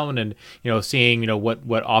the town, and seeing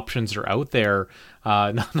what options are out there.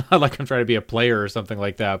 Not like I'm trying to be a player or something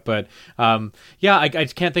like that, but I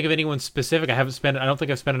can't think of anyone specific. I don't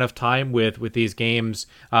think I've spent enough time with these games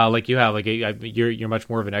like you have. Like you're much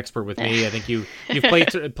more of an expert with me. I think you've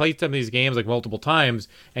played some of these games like multiple times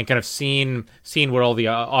and kind of seen what all the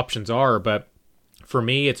options are. But for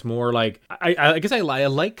me, it's more like I guess I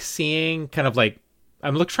like seeing kind of like.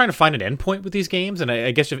 I'm trying to find an endpoint with these games, and I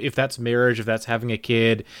guess if that's marriage, if that's having a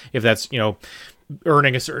kid, if that's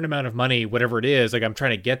earning a certain amount of money, whatever it is, like I'm trying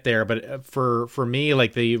to get there. But for me,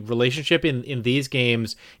 like the relationship in these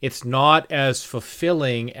games, it's not as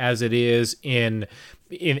fulfilling as it is in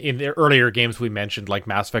the earlier games we mentioned, like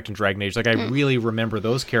Mass Effect and Dragon Age. Like I really remember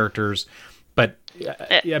those characters. But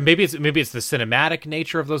maybe it's the cinematic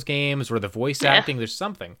nature of those games or the voice acting. There's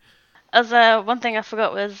something. As one thing I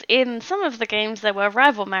forgot was in some of the games there were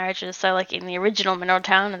rival marriages. So like in the original Mineral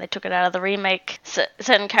Town, and they took it out of the remake,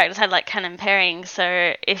 certain characters had like canon pairing.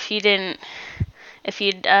 So if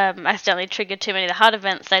you'd accidentally triggered too many of the heart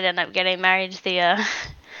events, they'd end up getting married the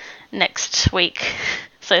next week.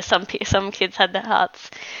 So some kids had their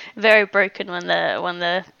hearts very broken when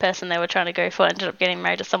the person they were trying to go for ended up getting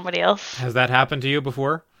married to somebody else. Has that happened to you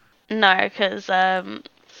before? No, because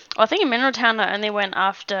I think in Mineral Town I only went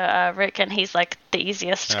after Rick, and he's like the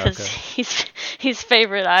easiest because his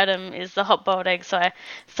favorite item is the hot-boiled egg. So I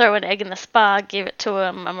throw an egg in the spa, give it to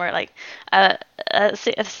him, and we're like a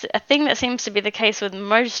thing that seems to be the case with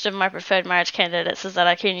most of my preferred marriage candidates is that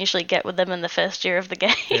I can usually get with them in the first year of the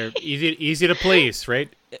game. They're easy to please, right?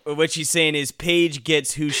 What she's saying is Paige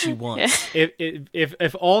gets who she wants.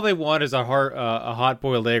 If all they want is a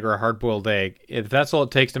hot-boiled egg or a hard-boiled egg, if that's all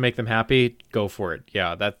it takes to make them happy, go for it.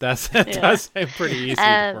 Yeah, that does seem pretty easy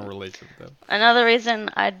to form a relationship with them. Another reason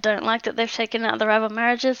I don't like that they've taken out the rival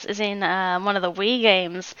marriages is in one of the Wii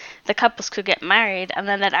games, the couples could get married and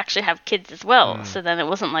then they'd actually have kids as well. So then it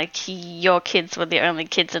wasn't like your kids were the only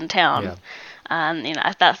kids in town. Yeah. And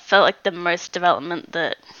that felt like the most development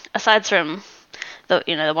that, aside from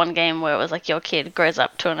the one game where it was like your kid grows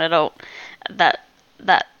up to an adult, that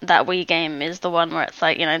Wii game is the one where it's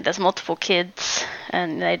like, there's multiple kids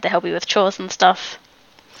and they help you with chores and stuff.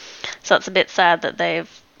 So it's a bit sad that they've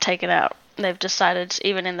decided,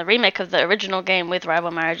 even in the remake of the original game with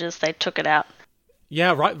rival marriages, they took it out.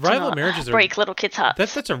 Yeah, rival marriages break little kids' hearts.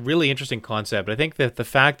 That's a really interesting concept. I think that the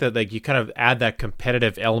fact that like you kind of add that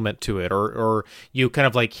competitive element to it, or you kind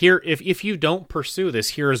of like, here, if you don't pursue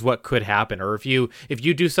this, here's what could happen, or if you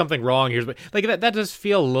do something wrong, here's what, like that does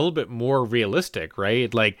feel a little bit more realistic,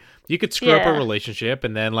 right? Like you could screw up a relationship,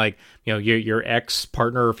 and then like your ex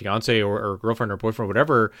partner or fiance or girlfriend or boyfriend or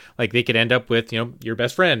whatever, like they could end up with your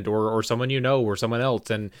best friend or someone or someone else,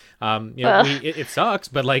 and it sucks,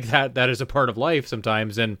 but like that is a part of life sometimes.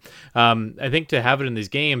 And I think to have it in these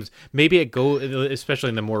games, maybe especially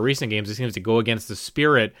in the more recent games, it seems to go against the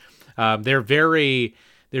spirit. They're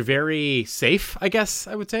very safe, I guess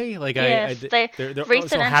I would say. Like yes, they're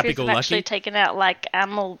recent so happy entries go have lucky. actually taken out like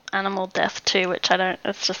animal death too, which I don't.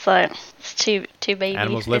 It's just like it's too baby.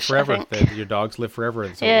 Animals live forever. Your dogs live forever,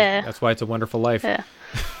 and so that's why it's a wonderful life. Yeah.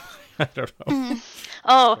 I don't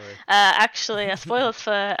know. Actually, spoilers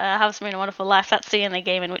for Harvest Moon: A Wonderful Life. That's the only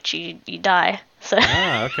game in which you die. So.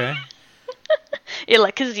 Okay. Yeah,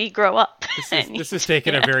 like because you grow up. This is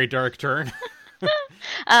taking a very dark turn.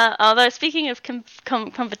 Although speaking of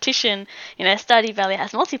competition, Stardew Valley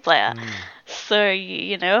has multiplayer. So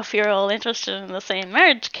if you're all interested in the same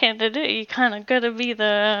marriage candidate, you kind of got to be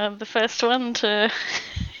the first one to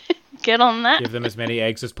get on that. Give them as many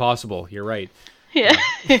eggs as possible. You're right. Yeah.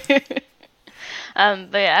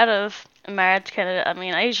 But out of marriage candidate, I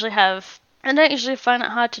mean, I usually have I don't usually find it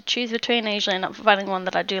hard to choose between. I usually end up finding one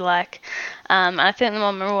that I do like. And I think the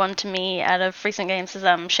more memorable one to me out of recent games is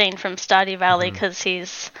Shane from Stardew Valley, because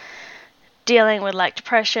he's dealing with like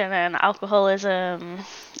depression and alcoholism,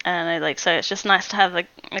 and so it's just nice to have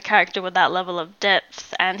a character with that level of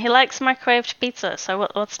depth. And he likes microwaved pizza, so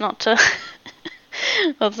what's not to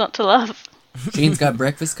what's not to love? Shane's got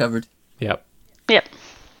breakfast covered. Yep. Yep.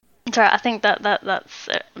 So I think that's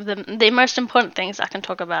the most important things I can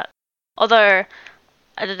talk about. Although,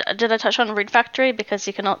 did I touch on Rune Factory, because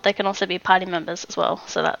they can also be party members as well.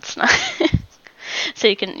 So that's nice. So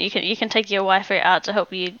you can take your waifu out to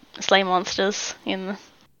help you slay monsters in.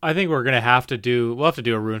 I think we'll have to do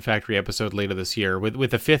a Rune Factory episode later this year with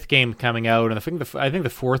the 5th game coming out, and I think the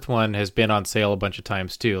 4th one has been on sale a bunch of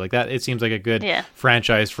times too. Like that, it seems like a good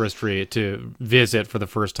franchise for us to visit for the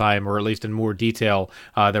first time, or at least in more detail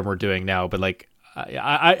than we're doing now. But like,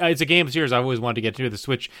 it's a game series I've always wanted to get to. The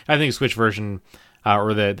Switch, I think the Switch version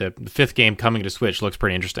or the 5th game coming to Switch looks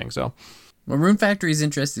pretty interesting. So, well, Rune Factory is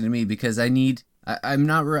interesting to me because I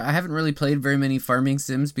haven't really played very many farming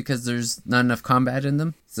sims because there's not enough combat in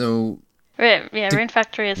them. So Rune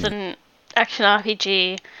Factory is an action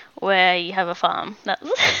RPG where you have a farm.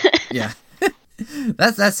 Yeah,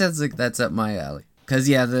 that sounds like that's up my alley.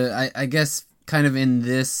 Because I guess kind of in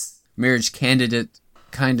this marriage candidate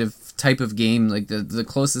kind of type of game, like the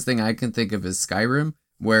closest thing I can think of is Skyrim,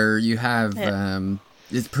 where you have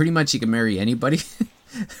it's pretty much you can marry anybody.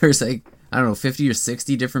 There's like, I don't know, 50 or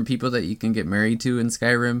 60 different people that you can get married to in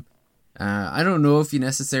Skyrim. I don't know if you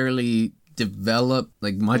necessarily develop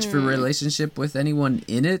like much of a relationship with anyone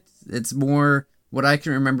in it. It's more, what I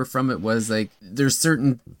can remember from it was like there's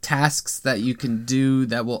certain tasks that you can do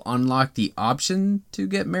that will unlock the option to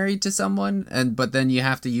get married to someone, but then you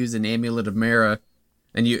have to use an amulet of Mara,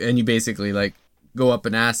 and you basically like go up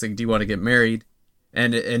and ask, like, do you want to get married?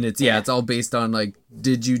 And it's all based on like,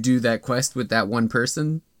 did you do that quest with that one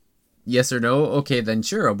person? Yes or no? Okay, then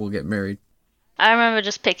sure, we'll get married. I remember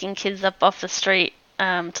just picking kids up off the street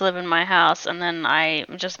to live in my house, and then I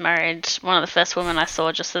just married one of the first women I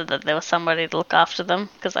saw just so that there was somebody to look after them,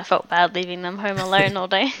 because I felt bad leaving them home alone all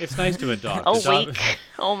day. It's nice to adopt. All week,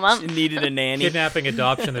 all month. She needed a nanny. Kidnapping,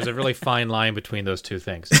 adoption, there's a really fine line between those two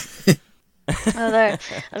things. Although, I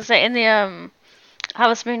was saying, in the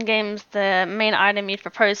Harvest Moon games, the main item you'd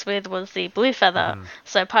propose with was the blue feather.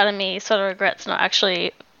 So part of me sort of regrets not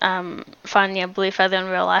actually finding a blue feather in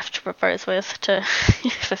real life to propose with to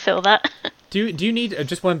fulfill that. Do you need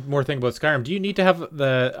just one more thing about Skyrim? Do you need to have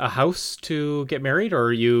a house to get married,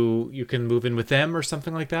 or you can move in with them or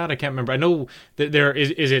something like that? I can't remember. I know that there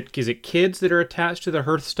is it kids that are attached to the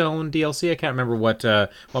Hearthstone DLC? I can't remember what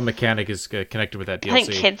mechanic is connected with that DLC. I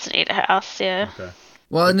think kids need a house, yeah. Okay.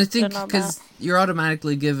 Well, and I think because you're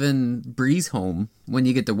automatically given Breeze Home when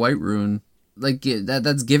you get the Whiterun, like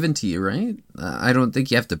that's given to you, right? I don't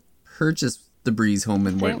think you have to purchase the Breeze Home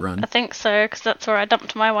in Whiterun. I think so, because that's where I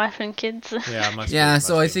dumped my wife and kids. Yeah,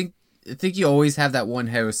 so I think you always have that one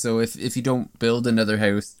house. So if you don't build another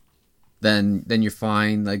house, then you're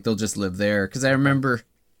fine. Like they'll just live there. Because I remember,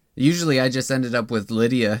 usually I just ended up with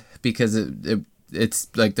Lydia because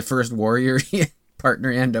it's like the first warrior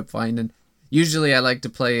partner you end up finding. Usually I like to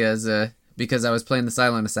play because I was playing the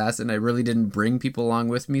Silent Assassin, I really didn't bring people along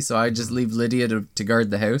with me, so I just leave Lydia to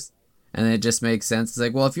guard the house. And it just makes sense. It's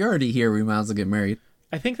like, well, if you're already here, we might as well get married.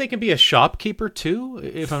 I think they can be a shopkeeper too,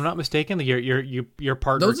 if I'm not mistaken. Your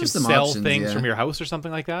partner can sell options, things from your house or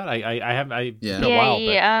something like that. It's been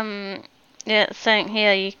a while. Saying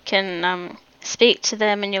here you can speak to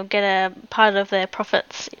them and you'll get a part of their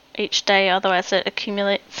profits each day. Otherwise, it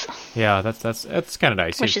accumulates. Yeah, that's kind of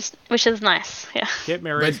nice. Which is nice. Yeah. Get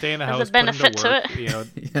married, stay in the house. There's a benefit put them to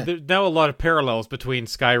work, to it. There's now a lot of parallels between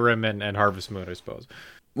Skyrim and Harvest Moon, I suppose.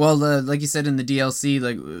 Well, like you said in the DLC,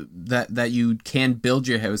 like that you can build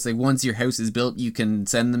your house. Like once your house is built, you can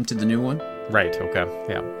send them to the new one. Right. Okay.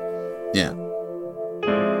 Yeah. Yeah.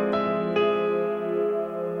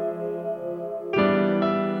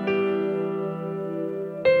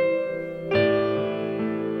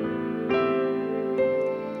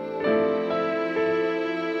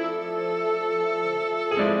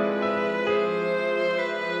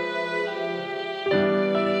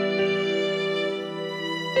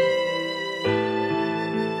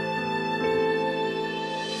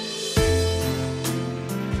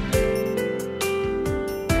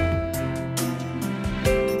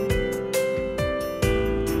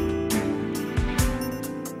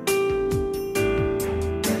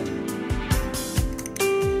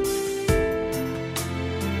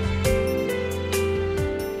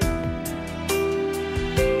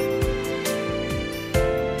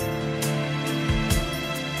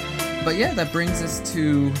 But yeah, that brings us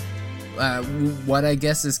to what I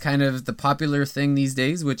guess is kind of the popular thing these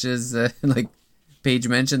days, which is like Paige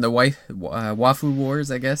mentioned, the Wafu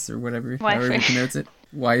Wars, I guess, or whatever, however you pronounce it.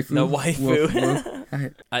 Waifu. The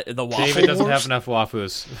waifu. The waffle David doesn't wars? have enough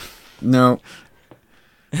wafus. No.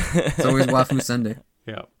 It's always Wafu Sunday.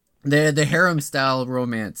 Yeah. The harem style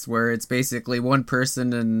romance, where it's basically one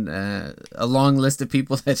person and a long list of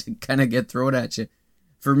people that kind of get thrown at you.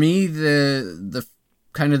 For me, the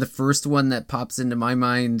kind of the first one that pops into my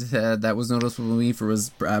mind that was noticeable to me was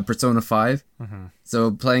Persona 5. Mm-hmm.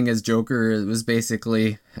 So playing as Joker, it was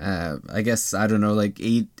basically, I guess, I don't know, like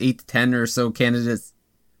 8 to 10 or so candidates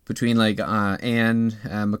between like Anne,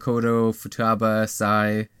 Makoto, Futaba,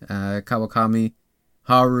 Sai, Kawakami,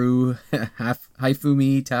 Haru,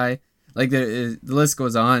 Haifumi, Tai. Like the list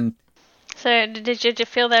goes on. So did you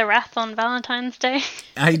feel their wrath on Valentine's Day?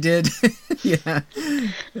 I did. Yeah.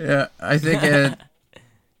 I think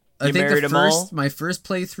married them all? My first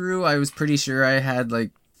playthrough, I was pretty sure I had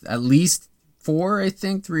like at least 4, I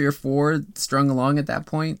think 3 or 4 strung along at that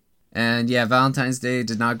point. And yeah, Valentine's Day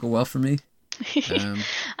did not go well for me.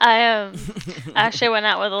 I actually went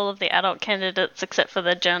out with all of the adult candidates except for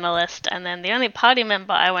the journalist, and then the only party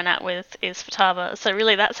member I went out with is Futaba. So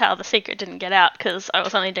really, that's how the secret didn't get out, because I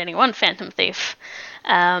was only dating one Phantom Thief,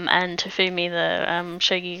 and Tafumi, the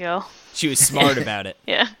shogi girl. She was smart about it.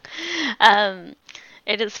 Yeah.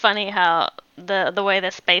 It is funny how the way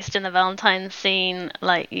they're spaced in the Valentine's scene,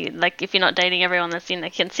 like if you're not dating everyone in the scene, they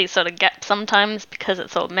can see sort of gaps sometimes because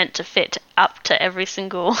it's all meant to fit up to every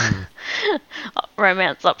single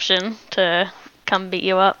romance option to come beat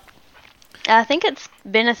you up. I think it's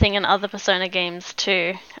been a thing in other Persona games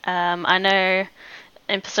too. I know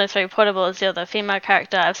in Persona 3 Portable, as you're the female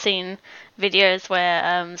character, I've seen videos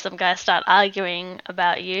where some guys start arguing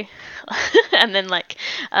about you, and then like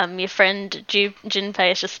your friend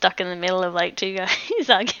Junpei is just stuck in the middle of like 2 guys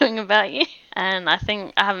arguing about you. And I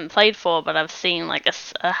think I haven't played 4, but I've seen like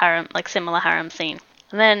a harem, like similar harem scene.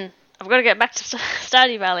 And then I've got to get back to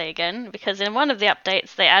Stardew Valley again, because in one of the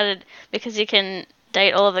updates they added, because you can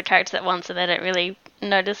date all of the characters at once, so they don't really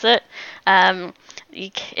notice it.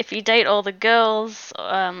 If you date all the girls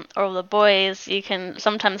or all the boys, you can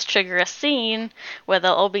sometimes trigger a scene where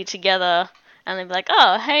they'll all be together and they'll be like,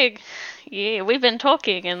 "Oh, hey, yeah, we've been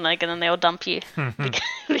talking," and then they'll dump you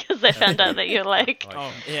because they found out that you're like.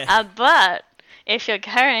 Oh, yeah. But if you're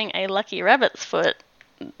carrying a lucky rabbit's foot,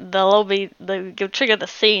 they'll trigger the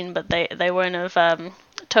scene, but they won't have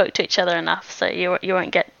talked to each other enough, so you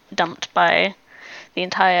won't get dumped by the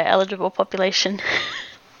entire eligible population.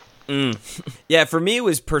 Yeah, for me it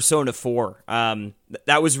was Persona 4.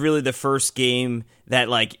 That was really the first game that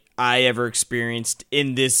like I ever experienced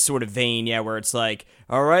in this sort of vein, yeah, where it's like,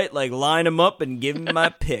 all right, like line them up and give me my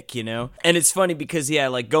pick, you know? And it's funny because, yeah,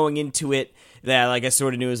 like going into it, that like I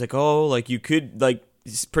sort of knew it was like, oh, like you could like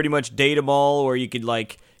pretty much date them all, or you could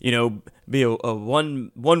like, you know, be a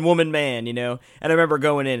one woman man, you know? And I remember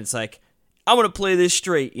going in, it's like, I want to play this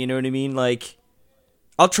straight, you know what I mean? Like,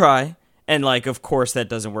 I'll try. And, like, of course, that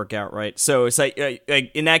doesn't work out, right? So it's like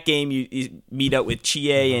in that game, you meet up with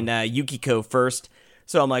Chie and Yukiko first.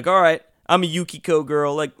 So I'm like, all right, I'm a Yukiko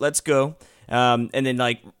girl. Like, let's go. And then,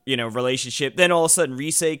 like, you know, relationship. Then all of a sudden,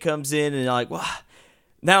 Rise comes in, and like, wow.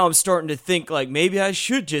 Now I'm starting to think, like, maybe I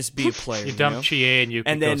should just be a player. You dump Chie and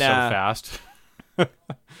Yukiko then, so fast.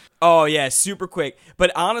 Oh, yeah, super quick.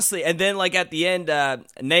 But honestly, and then, like, at the end,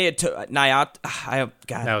 Naoto,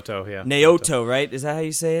 yeah. Naoto, right? Is that how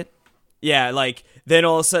you say it? Yeah, like, then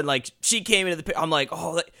all of a sudden, like, she came into the... I'm like,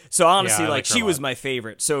 oh... So honestly, Yeah, like, her she a was lot. my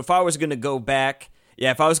favorite. So if I was going to go back...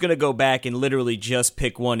 Yeah, if I was going to go back and literally just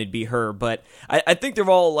pick one, it'd be her. But I think they're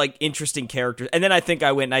all, like, interesting characters. And then I think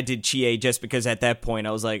I went and I did Chie just because at that point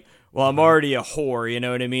I was like, well, I'm already a whore, you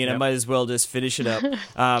know what I mean? I might as well just finish it up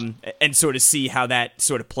and sort of see how that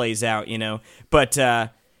sort of plays out, you know? But yeah,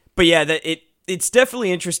 it's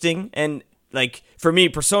definitely interesting. And, like, for me,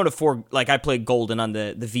 Persona 4, like, I played Golden on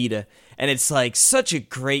the Vita. And it's, like, such a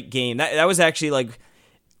great game. That was actually, like,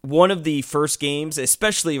 one of the first games,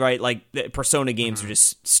 especially, right, like, the Persona games are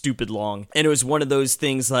just stupid long. And it was one of those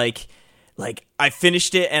things, like, I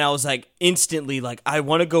finished it, and I was, like, instantly, like, I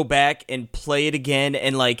want to go back and play it again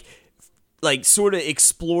and, like, sort of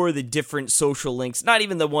explore the different social links. Not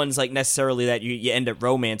even the ones, like, necessarily that you end up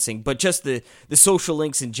romancing, but just the social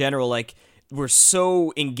links in general, like, were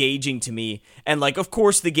so engaging to me. And, like, of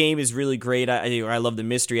course the game is really great. I love the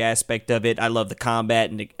mystery aspect of it. I love the combat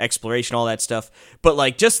and the exploration, all that stuff. But,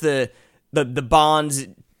 like, just the bonds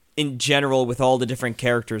in general with all the different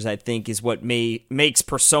characters, I think, is what makes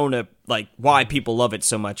Persona, like, why people love it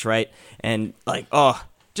so much, right? And, like, oh,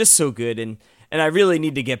 just so good. And and I really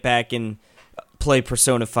need to get back and play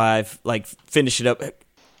Persona 5, like finish it up.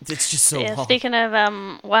 It's just so long. Speaking of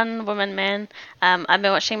one woman man, I've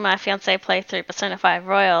been watching my fiance play through Persona 5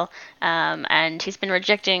 Royal, and he's been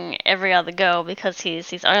rejecting every other girl because he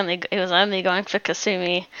was only going for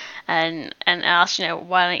Kasumi, and asked,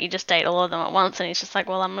 why don't you just date all of them at once? And he's just like,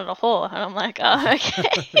 well, I'm not a whore, and I'm like, oh,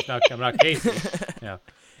 okay. I'm not Casey. Yeah.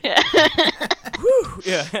 Yeah.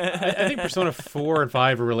 Yeah. I think Persona 4 and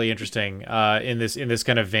 5 are really interesting in this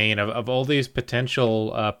kind of vein of all these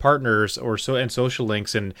potential partners and social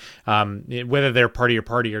links, and whether they're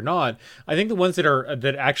party or not. I think the ones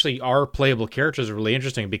that actually are playable characters are really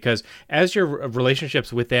interesting, because as your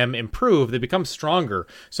relationships with them improve, they become stronger.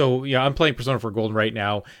 So I'm playing Persona 4 Golden right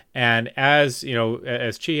now, and as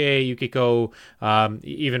as Chie, Yukiko,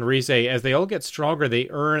 even Rise, as they all get stronger, they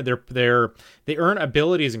earn they earn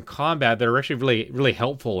abilities in combat that are actually really, really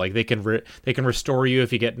helpful. Like they can restore you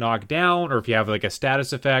if you get knocked down, or if you have like a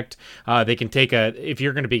status effect. They can if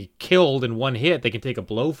you're going to be killed in one hit, they can take a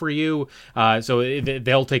blow for you. So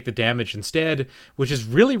they'll take the damage instead, which is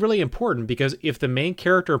really, really important, because if the main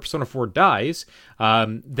character of Persona 4 dies,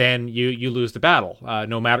 then you lose the battle.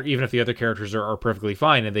 No matter, even if the other characters are perfectly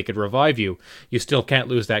fine and they could revive you, you still can't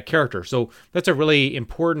lose that character. So that's a really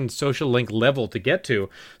important social link level to get to.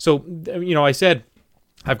 So I said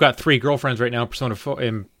I've got 3 girlfriends right now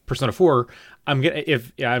in Persona 4. I'm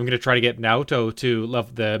gonna try to get Naoto to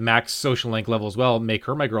the max social link level as well, make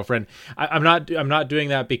her my girlfriend. I'm not doing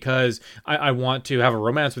that because I want to have a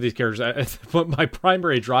romance with these characters. But my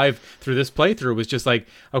primary drive through this playthrough was just like,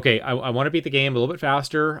 okay, I want to beat the game a little bit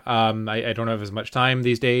faster. I don't have as much time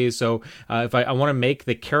these days, so if I want to make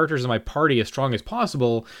the characters in my party as strong as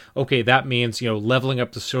possible, okay, that means leveling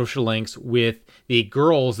up the social links with the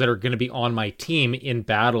girls that are going to be on my team in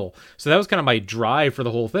battle. So that was kind of my drive for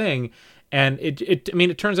the whole thing. And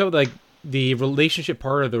it turns out like the relationship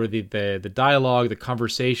part of the dialogue, the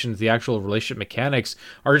conversations, the actual relationship mechanics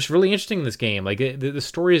are just really interesting in this game. Like the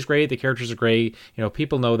story is great, the characters are great.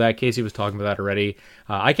 People know that. Casey was talking about that already.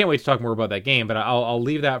 I can't wait to talk more about that game, but I'll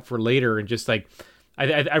leave that for later. And just like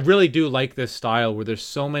I really do like this style where there's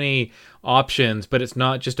so many options, but it's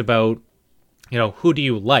not just about who do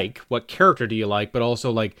you like, what character do you like, but also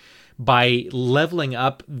like by leveling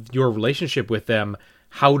up your relationship with them,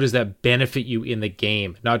 how does that benefit you in the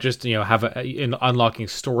game? Not just have in unlocking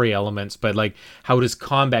story elements, but like how does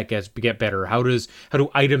combat get better? How do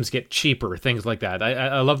items get cheaper? Things like that.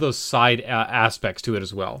 I love those side aspects to it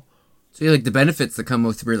as well. So you like the benefits that come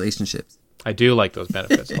with relationships? I do like those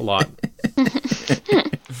benefits a lot.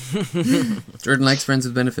 Jordan likes friends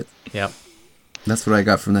with benefits. Yeah, that's what I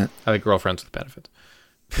got from that. I like girlfriends with benefits.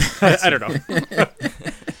 I don't know.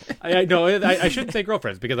 I shouldn't say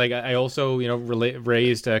girlfriends, because like I also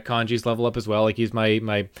raised Kanji's level up as well. Like he's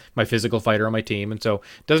my physical fighter on my team, and so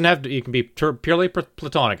it doesn't have to. You can be purely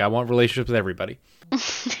platonic. I want relationships with everybody,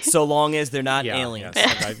 so long as they're not aliens.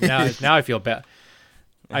 Yes. Now I feel bad.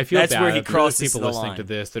 I feel that's bad. where he crosses people the listening line. to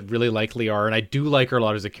this that really likely are, and I do like her a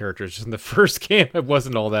lot as a character. Just in the first game, I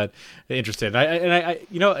wasn't all that interested. I'll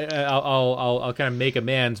kind of make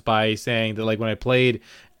amends by saying that like when I played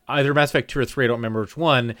either Mass Effect 2 or 3, I don't remember which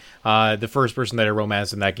one, the first person that I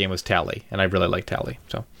romanced in that game was Tali, and I really like Tali.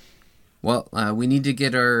 So, well, we need to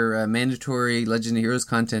get our mandatory Legend of Heroes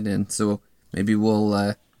content in, so maybe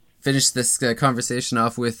we'll finish this conversation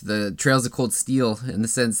off with the Trails of Cold Steel, in the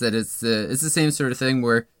sense that it's the same sort of thing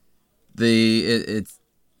where it's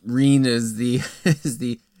Reen is the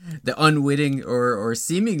unwitting or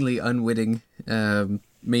seemingly unwitting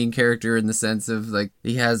main character, in the sense of like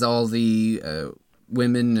he has all the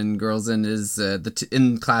women and girls in his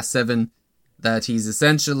in class 7 that he's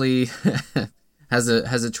essentially has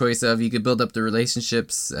a choice of. You could build up the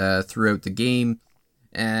relationships throughout the game.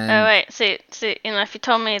 And oh wait, so if you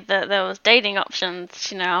told me that there was dating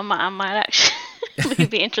options, I might actually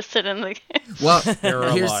be interested in the game. Well, there are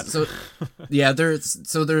a lot.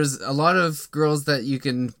 There's a lot of girls that you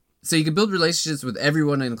can. So you can build relationships with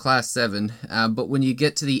everyone in Class 7, but when you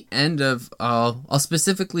get to the end of... I'll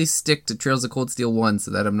specifically stick to Trails of Cold Steel 1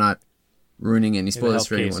 so that I'm not ruining any spoilers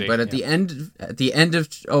for anyone. But at the end of...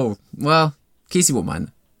 Oh, well, Casey won't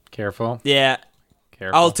mind. Careful. Yeah.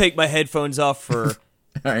 Careful. I'll take my headphones off for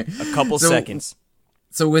All right. a couple seconds.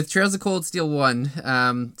 So with Trails of Cold Steel 1,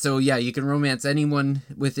 you can romance anyone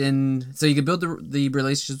within... So you can build the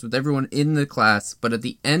relationships with everyone in the class, but at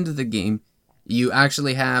the end of the game, you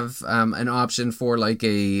actually have an option for like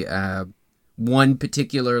a one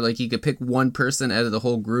particular, like you could pick one person out of the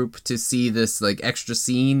whole group to see this like extra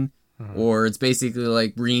scene, or it's basically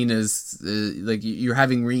like Reen is like you're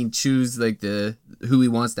having Reen choose like who he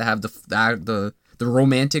wants to have the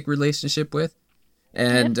romantic relationship with.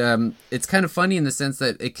 And it's kind of funny in the sense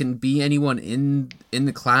that it can be anyone in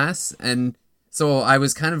the class. And so I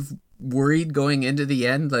was kind of worried going into the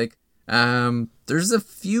end, like, there's a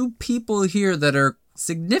few people here that are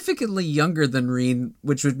significantly younger than Reen,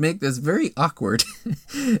 which would make this very awkward.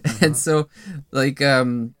 And so, like,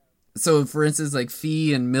 so for instance, like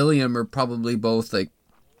Fee and Milliam are probably both like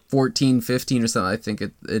 14, 15 or something. I think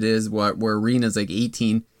it is where Reen is like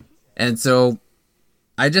 18. And so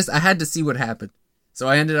I had to see what happened. So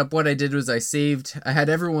what I did was I had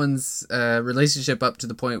everyone's relationship up to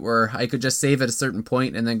the point where I could just save at a certain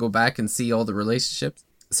point and then go back and see all the relationships.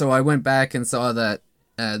 So I went back and saw that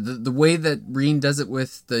the way that Reen does it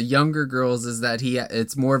with the younger girls is that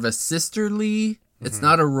it's more of a sisterly, it's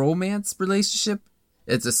not a romance relationship.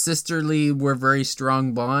 It's a sisterly, we're very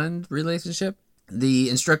strong bond relationship. The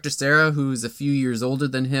instructor, Sarah, who's a few years older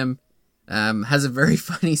than him, has a very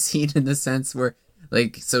funny scene in the sense where,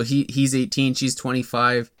 like, so he's 18, she's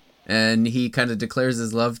 25, and he kind of declares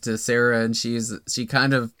his love to Sarah, and she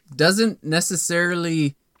kind of doesn't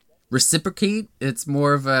necessarily reciprocate. It's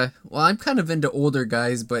more of a, well, I'm kind of into older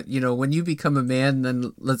guys, but you know, when you become a man,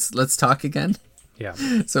 then let's talk again. Yeah.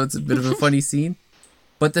 So it's a bit of a funny scene.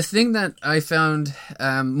 But the thing that I found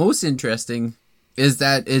most interesting is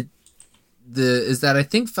that I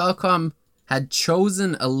think Falcom had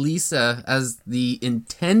chosen Elisa as the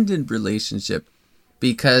intended relationship,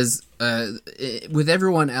 because with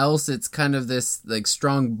everyone else it's kind of this like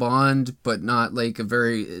strong bond, but not like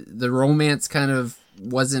the romance kind of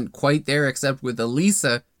wasn't quite there, except with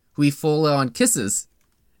Elisa, who he full on kisses.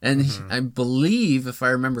 And I believe, if I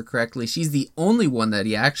remember correctly, she's the only one that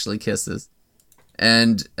he actually kisses.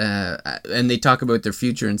 And they talk about their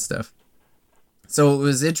future and stuff. So it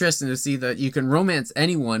was interesting to see that you can romance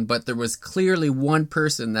anyone, but there was clearly one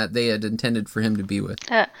person that they had intended for him to be with.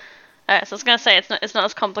 So I was going to say, it's not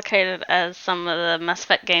as complicated as some of the Mass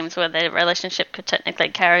Effect games where the relationship could technically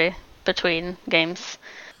carry between games.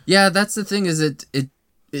 Yeah, that's the thing, is it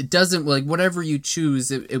doesn't, like, whatever you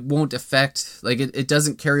choose, it won't affect, like, it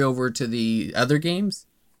doesn't carry over to the other games.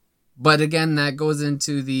 But again, that goes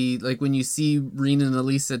into the, like, when you see Reen and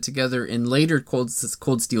Elisa together in later Cold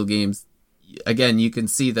Steel games, again, you can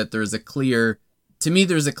see that there's a clear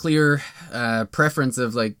preference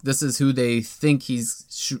of, like, this is who they think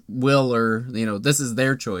will, or, you know, this is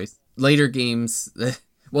their choice. Later games,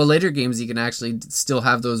 you can actually still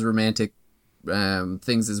have those romantic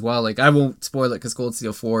things as well. Like, I won't spoil it because Cold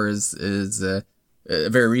Steel 4 is a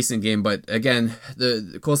very recent game, but again,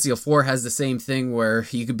 the Cold Steel 4 has the same thing where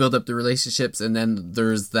you can build up the relationships, and then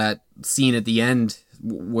there's that scene at the end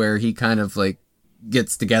where he kind of like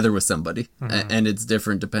gets together with somebody, and it's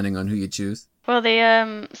different depending on who you choose. Well,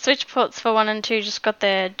 the Switch ports for 1 and 2 just got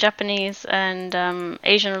their Japanese and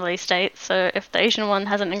Asian release dates, so if the Asian one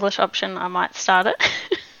has an English option, I might start it.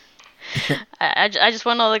 I just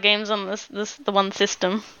want all the games on the one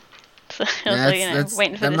system. So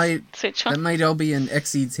waiting for this Switch one. That might all be in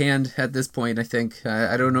Xseed's hand at this point, I think.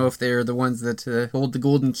 I don't know if they're the ones that hold the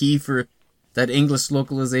golden key for that English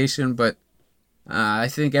localization, but I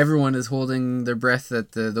think everyone is holding their breath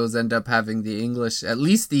that those end up having the English, at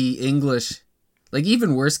least the English, like,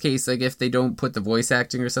 even worst case, like, if they don't put the voice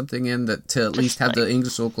acting or something in, that to at least have the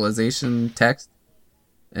English localization text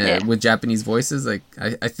with Japanese voices. Like,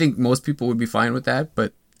 I think most people would be fine with that,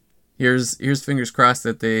 but here's fingers crossed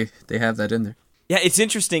that they have that in there. Yeah, it's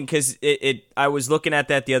interesting because I was looking at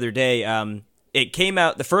that the other day. It came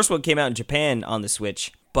out, the first one came out in Japan on the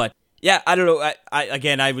Switch, but yeah, I don't know.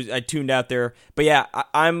 I tuned out there, but yeah,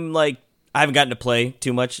 I'm like, I haven't gotten to play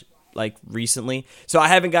too much like recently, so I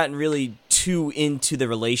haven't gotten really too into the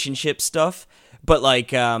relationship stuff. But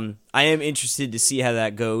like, I am interested to see how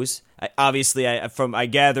that goes. I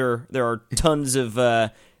gather there are tons of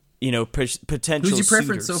potential. Who's your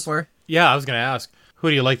preference suitors so far? Yeah, I was going to ask, who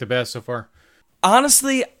do you like the best so far?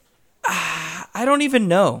 Honestly, I don't even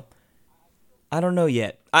know. I don't know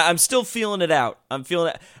yet. I'm still feeling it out. I'm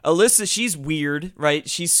feeling it. Alyssa, she's weird, right?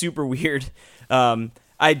 She's super weird.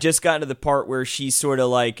 I just got to the part where she sort of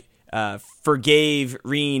like forgave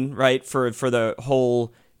Reen, right, for the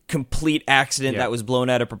whole complete accident that was blown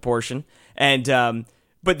out of proportion. And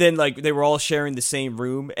but then like they were all sharing the same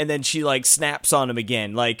room, and then she like snaps on him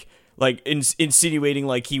again, like insinuating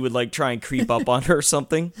like he would like try and creep up on her or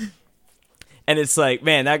something. And it's like,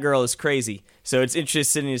 man, that girl is crazy. So it's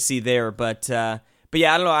interesting to see there. But yeah,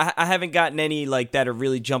 I don't know. I haven't gotten any like that are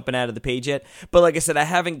really jumping out of the page yet. But like I said, I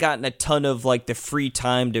haven't gotten a ton of like the free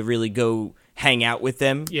time to really go hang out with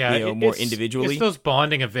them. Yeah, more individually. It's those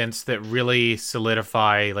bonding events that really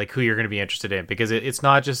solidify like who you're going to be interested in, because it's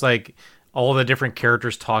not just like all the different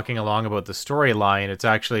characters talking along about the storyline. It's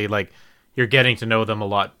actually like you're getting to know them a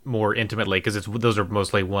lot more intimately because those are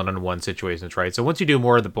mostly one-on-one situations, right? So once you do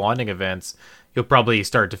more of the bonding events, you'll probably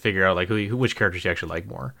start to figure out like which characters you actually like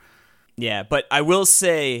more. Yeah, but I will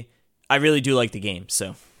say I really do like the game.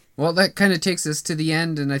 So, well, that kind of takes us to the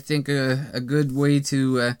end, and I think a good way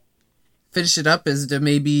to finish it up is to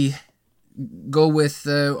maybe go with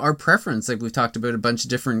our preference. Like we've talked about a bunch of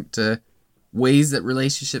different ways that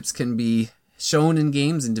relationships can be shown in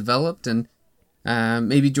games and developed, and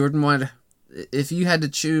maybe Jordan, if you had to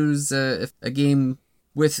choose a game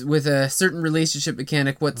with a certain relationship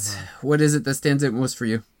mechanic, what is it that stands out most for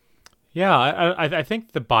you? Yeah, I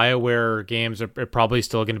think the BioWare games are probably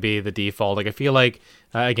still going to be the default. Like I feel like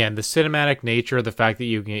again, the cinematic nature, the fact that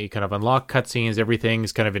you kind of unlock cutscenes,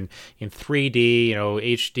 everything's kind of in 3D,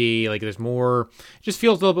 HD. Like there's more, it just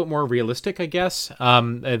feels a little bit more realistic, I guess.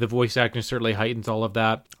 The voice acting certainly heightens all of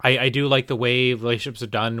that. I do like the way relationships are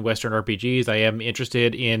done, Western RPGs. I am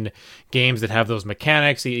interested in games that have those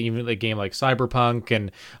mechanics, even a game like Cyberpunk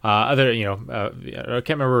and other, I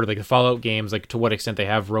can't remember like the Fallout games, like to what extent they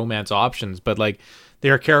have romance options, but like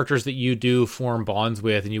there are characters that you do form bonds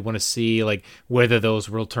with and you want to see like whether those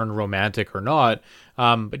will turn romantic or not.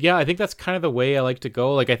 But yeah, I think that's kind of the way I like to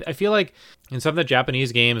go. Like I feel like in some of the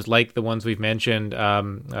Japanese games, like the ones we've mentioned,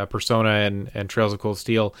 Persona and Trails of Cold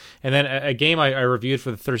Steel, and then a game I reviewed for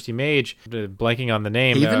the Thirsty Mage, blanking on the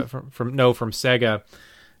name, from Sega.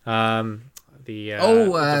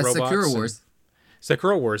 Sakura Wars.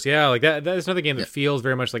 Sakura Wars, yeah, like that is another game that feels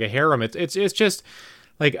very much like a harem. It's just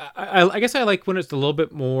like I guess I like when it's a little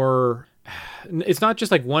bit more. It's not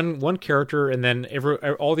just like one character and then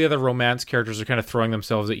all the other romance characters are kind of throwing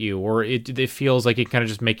themselves at you, or it feels like you kind of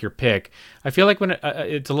just make your pick. I feel like when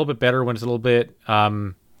it's a little bit better when it's a little bit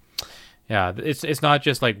it's not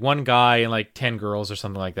just like one guy and like 10 girls or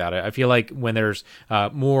something like that. I feel like when there's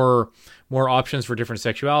more options for different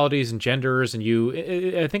sexualities and genders, and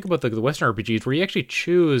I think about the Western RPGs where you actually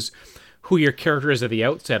choose who your character is at the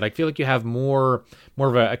outset. I feel like you have more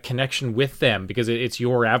of a connection with them because it's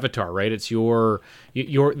your avatar, right? It's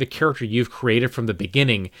the character you've created from the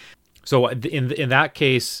beginning. So in that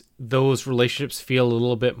case, those relationships feel a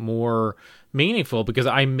little bit more meaningful because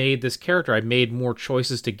I made this character. I made more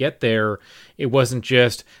choices to get there. It wasn't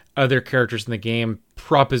just other characters in the game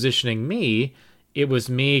propositioning me. It was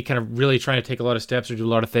me kind of really trying to take a lot of steps or do a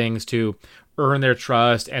lot of things to earn their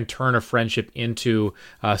trust and turn a friendship into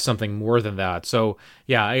something more than that. So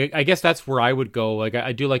yeah, I guess that's where I would go. Like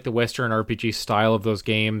I do like the Western RPG style of those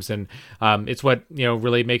games, and it's what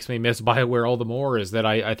really makes me miss BioWare all the more. Is that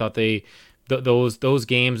I thought those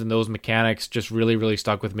games and those mechanics just really really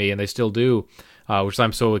stuck with me, and they still do, which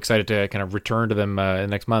I'm so excited to kind of return to them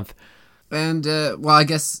next month. And I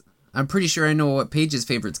guess I'm pretty sure I know what Paige's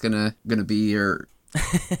favorite's gonna be. Or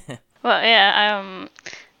well, yeah,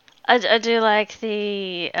 I do like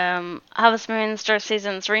the Harvest Moon, Star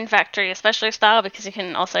Seasons, Rune Factory, especially style, because you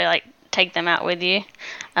can also like take them out with you,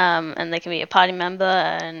 and they can be a party member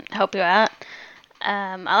and help you out.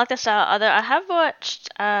 I like the style. Although I have watched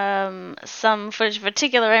some footage of a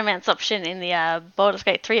particular romance option in the Baldur's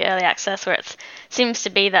Gate 3 early access, where it seems to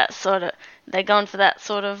be that sort of, they're going for that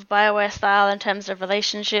sort of BioWare style in terms of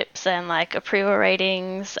relationships and like approval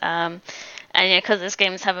ratings. And because these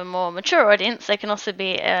games have a more mature audience, they can also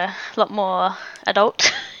be a lot more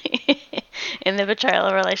adult in the betrayal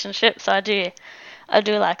of relationships. So I do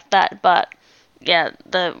like that. But yeah,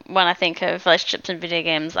 when I think of relationships in video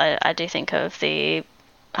games, I do think of the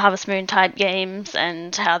Harvest Moon type games,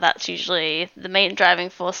 and how that's usually the main driving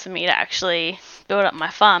force for me to actually build up my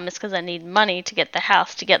farm is because I need money to get the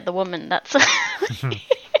house, to get the woman. That's all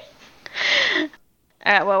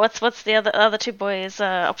right. Well, what's the other two boys'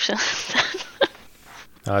 options?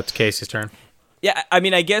 It's Casey's turn. Yeah, I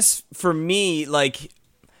mean, I guess for me, like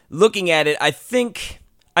looking at it, I think,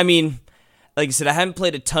 I mean, like I said, I haven't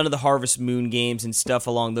played a ton of the Harvest Moon games and stuff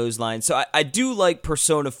along those lines. So I do like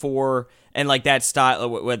Persona 4 and like that style.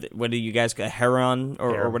 What do you guys got, Heron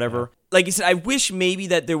or whatever? Yeah. Like I said, I wish maybe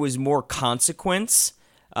that there was more consequence,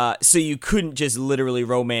 so you couldn't just literally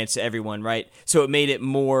romance everyone, right? So it made it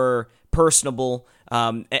more personable.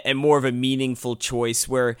 And more of a meaningful choice,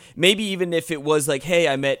 where maybe even if it was like, hey,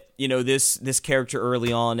 I met this character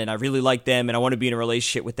early on and I really like them and I want to be in a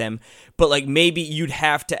relationship with them, but like maybe you'd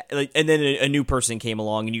have to like, and then a new person came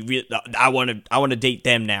along and I want to date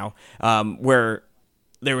them now, where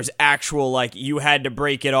there was actual like you had to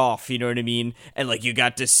break it off, you know what I mean, and like you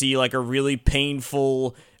got to see like a really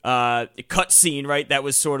painful cutscene, right? That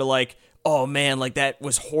was sort of like, oh man, like that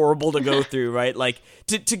was horrible to go through, right? Like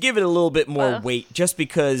to give it a little bit more weight, just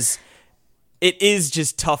because it is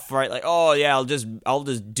just tough, right? Like, oh yeah, I'll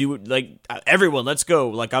just do it. Like, everyone, let's go.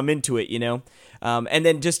 Like, I'm into it, you know. And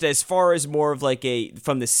then just as far as more of like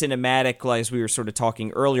from the cinematic, like, as we were sort of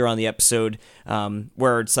talking earlier on the episode,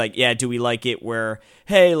 where it's like, yeah, do we like it where,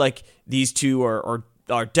 hey, like these two are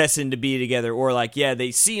destined to be together, or like, yeah,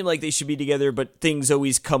 they seem like they should be together, but things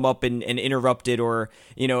always come up and interrupt it, or,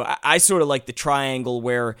 you know, I sort of like the triangle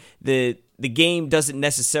where the game doesn't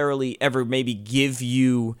necessarily ever maybe give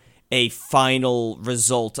you a final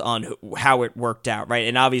result on how it worked out, right?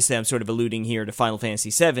 And obviously I'm sort of alluding here to Final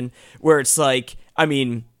Fantasy VII, where it's like, I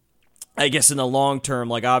mean, I guess in the long term,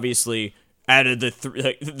 like, obviously out of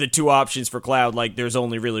the two options for Cloud, like, there's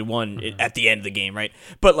only really one at the end of the game, right?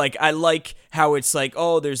 But like, I like how it's like,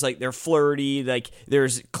 oh, there's like, they're flirty, like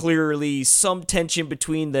there's clearly some tension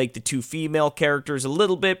between like the two female characters a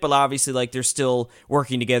little bit, but obviously like they're still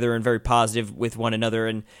working together and very positive with one another.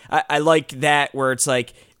 And I like that, where it's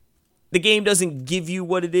like, the game doesn't give you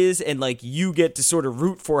what it is, and like you get to sort of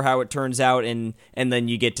root for how it turns out, and then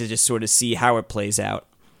you get to just sort of see how it plays out.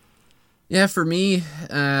 Yeah, for me,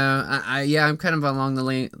 I'm kind of along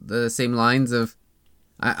the same lines of,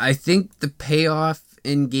 I think the payoff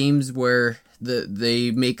in games where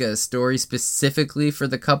they make a story specifically for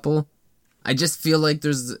the couple, I just feel like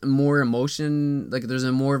there's more emotion, like there's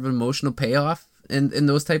a more of an emotional payoff in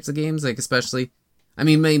those types of games, like especially. I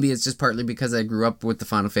mean, maybe it's just partly because I grew up with the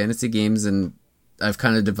Final Fantasy games and I've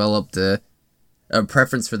kind of developed a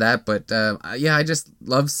preference for that. But I just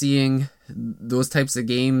love seeing those types of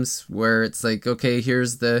games where it's like, okay,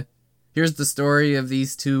 here's the story of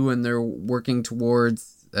these two and they're working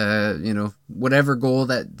towards whatever goal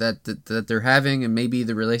that they're having, and maybe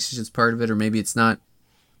the relationship's part of it or maybe it's not.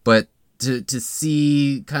 But to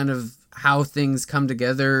see kind of how things come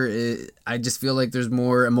together, I just feel like there's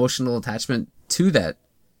more emotional attachment to that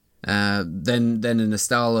than in a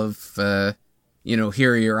style of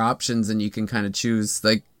here are your options and you can kind of choose.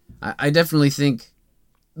 Like, I definitely think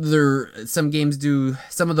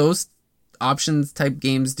some of those options type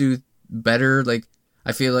games do better. Like,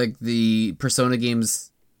 I feel like the Persona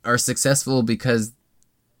games are successful because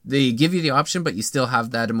they give you the option, but you still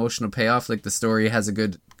have that emotional payoff. Like, the story has a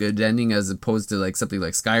good ending, as opposed to like something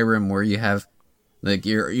like Skyrim where you have like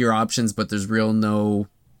your options, but there's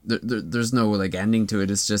there's no like ending to it.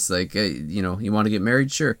 It's just like, you want to get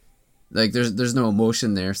married, sure. Like, there's no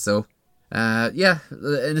emotion there. So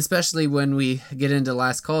and especially when we get into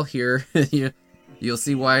Last Call here, you'll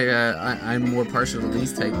see why I'm more partial to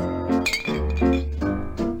these type.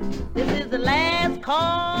 This is the last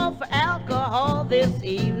call for alcohol this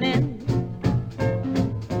evening.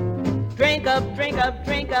 Drink up, drink up,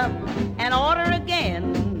 drink up, and order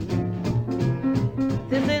again.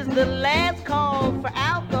 This is the last call for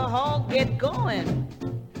alcohol. Get going.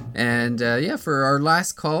 And for our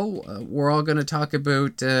last call, we're all going to talk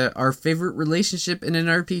about our favorite relationship in an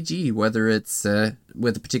RPG, whether it's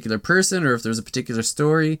with a particular person or if there's a particular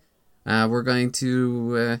story. We're going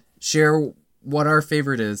to share what our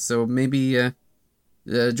favorite is. So maybe,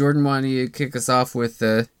 Jordan, why don't you kick us off with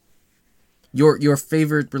your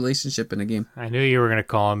favorite relationship in a game? I knew you were going to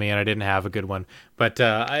call on me, and I didn't have a good one, but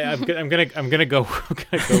I'm gonna go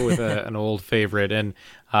with an old favorite, and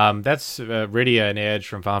that's Rydia and Edge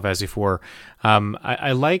from Final Fantasy IV.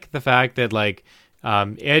 I like the fact that like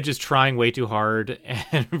Edge is trying way too hard,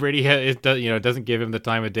 and Rydia doesn't give him the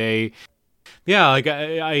time of day. Yeah, like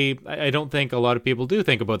I don't think a lot of people do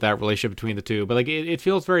think about that relationship between the two, but like it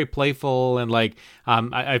feels very playful, and like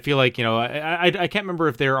I feel like I can't remember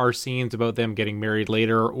if there are scenes about them getting married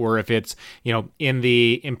later, or if it's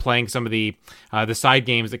in playing some of the side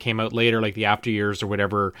games that came out later, like the After Years or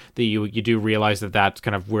whatever, that you do realize that that's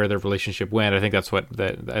kind of where their relationship went. I think that's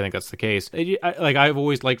the case. I've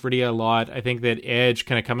always liked Rydia a lot. I think that Edge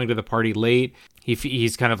kind of coming to the party late.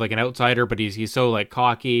 He's kind of like an outsider, but he's so like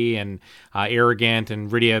cocky and arrogant, and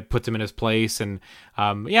Rydia puts him in his place. And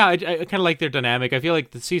I kind of like their dynamic. I feel like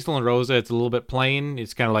the Cecil and Rosa, it's a little bit plain.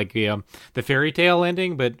 It's kind of like the fairy tale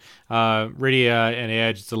ending, but Rydia and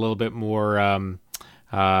Edge, it's a little bit more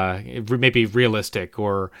maybe realistic,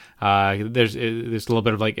 or there's a little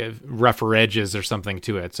bit of like rougher edges or something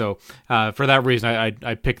to it. So for that reason,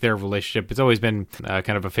 I picked their relationship. It's always been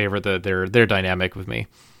kind of a favorite, their dynamic with me.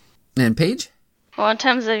 And Paige? Well, in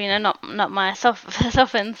terms of, not my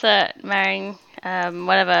self-insert marrying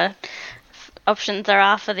whatever options there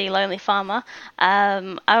are for the Lonely Farmer,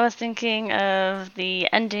 I was thinking of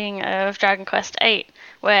the ending of Dragon Quest VIII,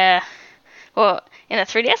 where, well, in a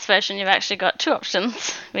 3DS version, you've actually got two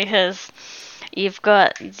options, because you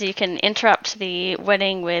can interrupt the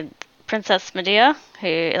wedding with Princess Medea,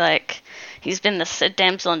 who, like, he's been this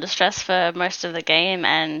damsel in distress for most of the game,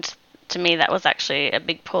 and to me that was actually a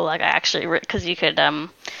big pull. Like I actually, because you could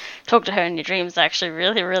talk to her in your dreams, I actually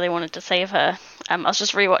really, really wanted to save her. I was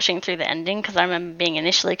just rewatching through the ending because I remember being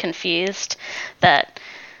initially confused that,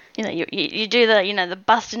 you know, you do the, you know, the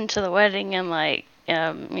bust into the wedding and like, you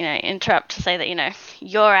know, interrupt to say that, you know,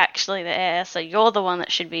 you're actually the heir, so you're the one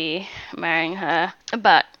that should be marrying her.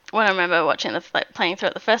 But when I remember watching playing through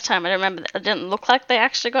it the first time, I remember that it didn't look like they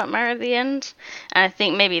actually got married at the end. And I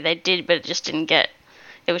think maybe they did, but it just didn't get.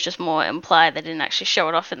 It was just more implied. They didn't actually show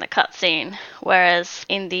it off in the cutscene. Whereas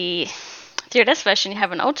in the 3DS version, you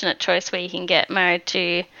have an alternate choice where you can get married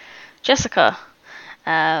to Jessica.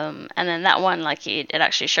 And then that one, like, it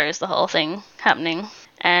actually shows the whole thing happening.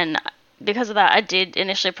 And because of that, I did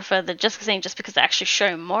initially prefer the Jessica scene just because they actually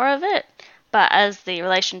show more of it. But as the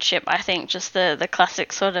relationship, I think just the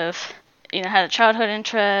classic sort of, you know, had a childhood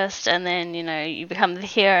interest, and then, you know, you become the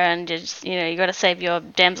hero, and you just, you know, you got to save your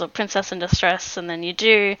damsel princess in distress, and then you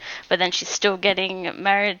do, but then she's still getting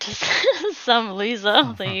married to some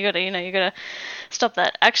loser. So you got to stop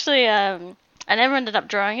that. Actually, I never ended up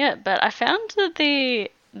drawing it, but I found that the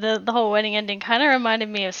whole wedding ending kind of reminded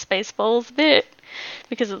me of Spaceballs a bit.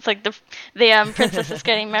 Because it's like the princess is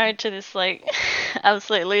getting married to this like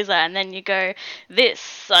absolute loser, and then you go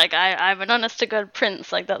this like I'm an honest to god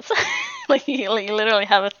prince, like that's like you literally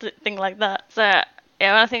have a thing like that. So yeah,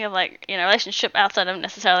 when I think of like, you know, relationship outside of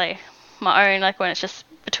necessarily my own, like when it's just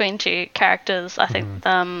between two characters, I think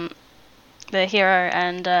the hero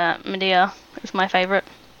and Medea is my favorite.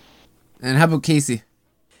 And how about Casey?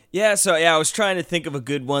 Yeah, so I was trying to think of a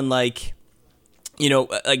good one, like, you know,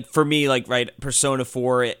 like for me, like, right, Persona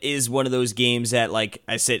 4 is one of those games that, like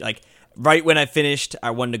I said, like, right when I finished,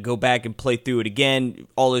 I wanted to go back and play through it again,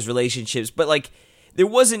 all those relationships, but, like, there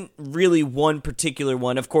wasn't really one particular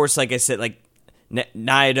one. Of course, like I said, like,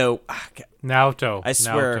 Naoto. I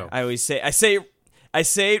swear, Naoto. I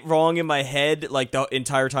say it wrong in my head, like, the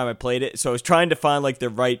entire time I played it, so I was trying to find, like, the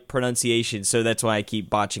right pronunciation, so that's why I keep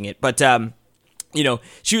botching it, but, you know,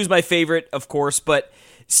 she was my favorite, of course, but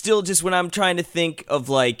still, just when I'm trying to think of,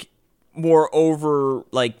 like, more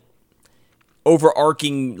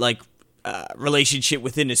overarching, like, relationship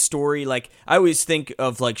within a story, like, I always think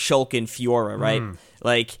of, like, Shulk and Fiora, right?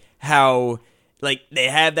 Like, how, like, they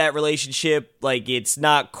have that relationship, like, it's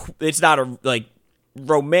not a, like,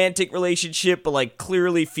 romantic relationship, but, like,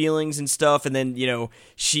 clearly feelings and stuff, and then, you know,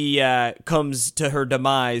 she comes to her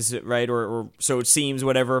demise, right, or so it seems,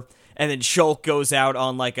 whatever. And then Shulk goes out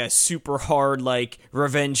on, like, a super hard, like,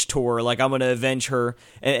 revenge tour. Like, I'm going to avenge her.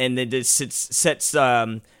 And then this sets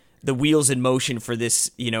the wheels in motion for this,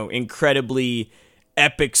 you know, incredibly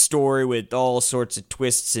epic story with all sorts of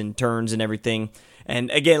twists and turns and everything. And,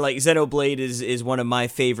 again, like, Xenoblade is one of my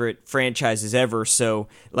favorite franchises ever. So,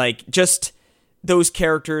 like, just those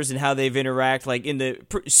characters and how they've interact, like, in the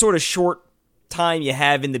sort of short time you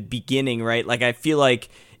have in the beginning, right? Like, I feel like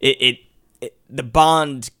the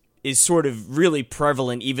bond is sort of really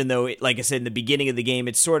prevalent, even though, like I said, in the beginning of the game,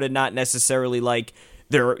 it's sort of not necessarily like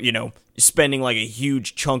they're, you know, spending like a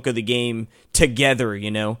huge chunk of the game together,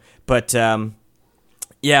 you know? But,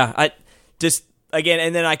 yeah, I just, again,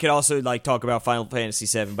 and then I could also, like, talk about Final Fantasy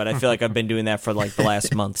VII, but I feel like I've been doing that for, like, the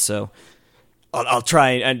last month, so I'll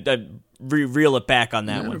try and reel it back on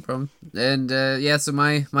that one. No problem. And, yeah, so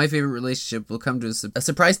my favorite relationship will come to a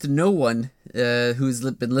surprise to no one who's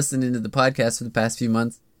been listening to the podcast for the past few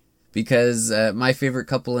months. Because my favorite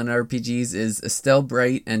couple in RPGs is Estelle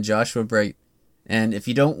Bright and Joshua Bright. And if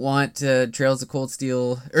you don't want Trails of Cold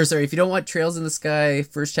Steel, if you don't want Trails in the Sky,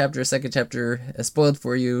 first chapter, second chapter spoiled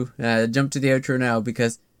for you, jump to the outro now,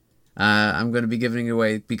 because I'm going to be giving it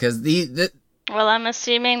away. Because Well, I'm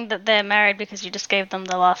assuming that they're married because you just gave them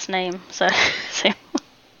the last name, so...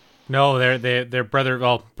 No, they're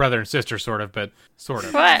brother and sister, sort of, but sort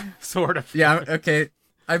of. What? Sort of. Yeah, okay.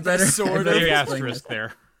 I better... Sort of. Asterisk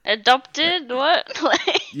there. Adopted? What?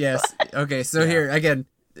 Yes. Okay, so Here, again,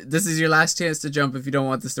 this is your last chance to jump if you don't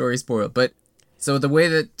want the story spoiled. But, so the way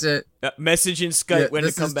that... message in Skype when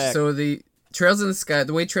to come back. So the Trails in the Sky,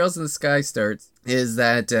 the way Trails in the Sky starts is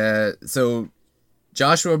that, so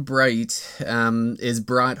Joshua Bright is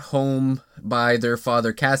brought home by their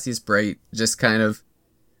father, Cassius Bright, just kind of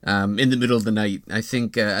in the middle of the night. I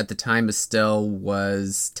think at the time Estelle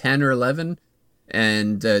was 10 or 11,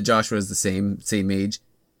 and Joshua is the same age.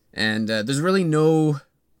 And there's really no,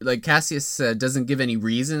 like, Cassius doesn't give any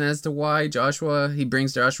reason as to why he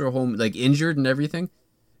brings Joshua home, like, injured and everything.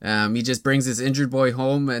 He just brings this injured boy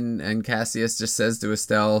home, and Cassius just says to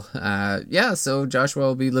Estelle, yeah, so Joshua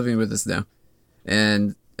will be living with us now.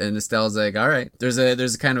 And Estelle's like, all right. There's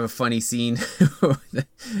a kind of a funny scene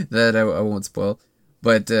that I won't spoil,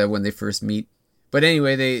 but when they first meet. But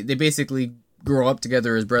anyway, they basically grow up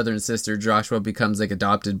together as brother and sister. Joshua becomes like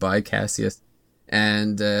adopted by Cassius.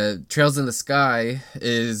 And Trails in the Sky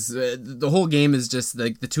is the whole game is just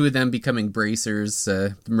like the two of them becoming bracers,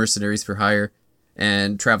 mercenaries for hire,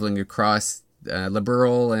 and traveling across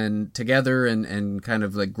Liberl and together and kind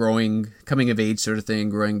of like growing, coming of age sort of thing,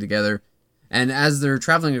 growing together. And as they're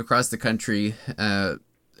traveling across the country,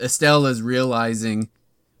 Estelle is realizing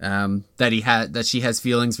that she has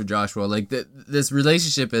feelings for Joshua. Like this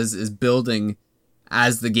relationship is building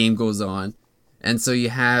as the game goes on. And so you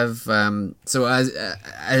have, so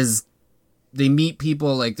as they meet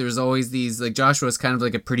people, like there's always these, like Joshua's kind of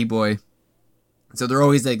like a pretty boy. So they're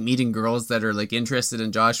always like meeting girls that are like interested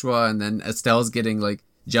in Joshua, and then Estelle's getting like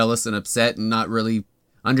jealous and upset and not really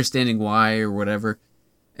understanding why or whatever.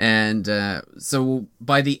 And so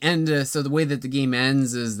by the end, so the way that the game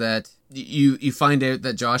ends is that you find out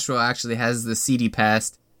that Joshua actually has the seedy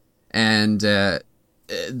past, and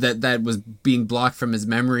that was being blocked from his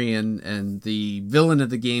memory, and the villain of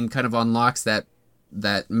the game kind of unlocks that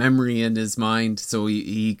memory in his mind, so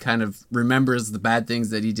he kind of remembers the bad things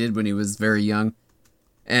that he did when he was very young.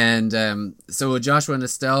 And so Joshua and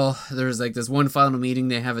Estelle, there's like this one final meeting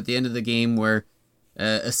they have at the end of the game where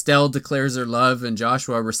Estelle declares her love and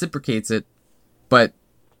Joshua reciprocates it, but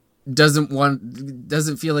doesn't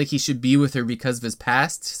feel like he should be with her because of his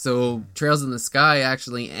past. So Trails in the Sky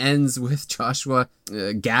actually ends with Joshua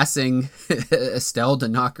gassing Estelle to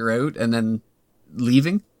knock her out and then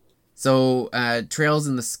leaving. So Trails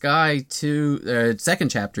in the Sky 2, second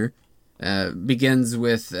chapter, begins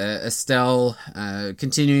with Estelle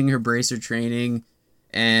continuing her bracer training,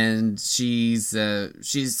 and she's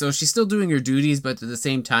still doing her duties, but at the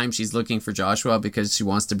same time she's looking for Joshua because she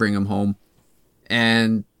wants to bring him home.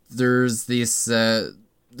 And there's this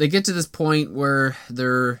they get to this point where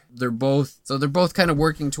they're both kind of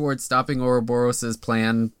working towards stopping Ouroboros'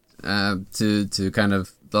 plan to kind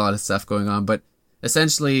of a lot of stuff going on, but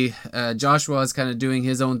essentially Joshua is kind of doing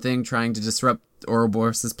his own thing, trying to disrupt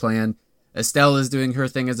Ouroboros' plan. Estelle is doing her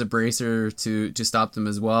thing as a bracer to stop them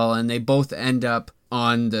as well, and they both end up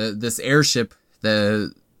on this airship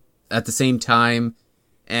at the same time.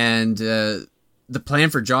 And the plan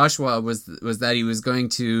for Joshua was that he was going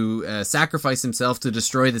to sacrifice himself to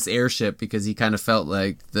destroy this airship, because he kind of felt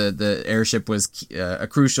like the airship was a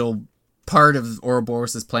crucial part of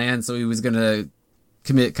Ouroboros' plan, so he was going to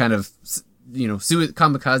commit kind of,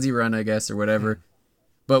 kamikaze run, I guess, or whatever.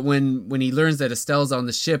 But when he learns that Estelle's on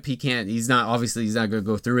the ship, he's not going to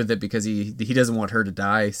go through with it because he doesn't want her to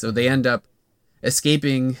die. So they end up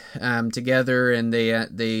escaping together, and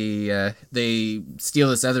they steal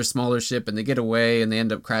this other smaller ship, and they get away, and they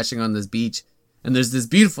end up crashing on this beach. And there's this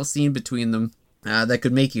beautiful scene between them that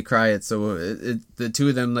could make you cry. The two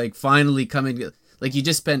of them like finally coming, like you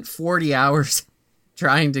just spent 40 hours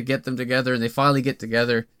trying to get them together, and they finally get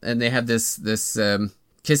together, and they have this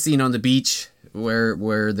kiss scene on the beach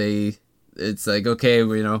where it's like, okay,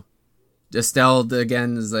 Estelle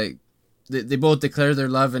again is like, they both declare their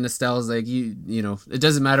love, and Estelle's like, it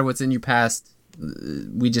doesn't matter what's in your past,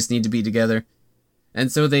 we just need to be together. And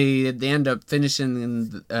so they end up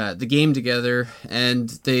finishing the game together,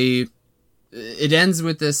 and it ends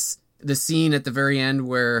with the scene at the very end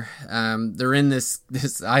where they're in this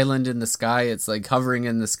island in the sky. It's like hovering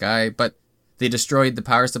in the sky, but they destroyed the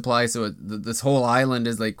power supply, so this whole island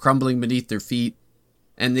is like crumbling beneath their feet,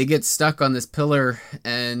 and they get stuck on this pillar,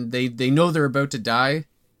 and they know they're about to die,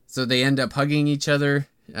 so they end up hugging each other,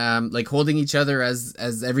 like holding each other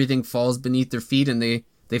as everything falls beneath their feet, and they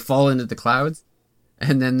fall into the clouds,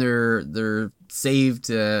 and then they're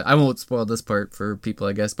saved. I won't spoil this part for people,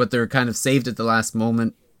 I guess, but they're kind of saved at the last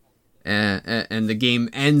moment, and the game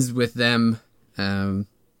ends with them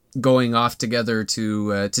going off together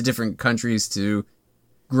to different countries to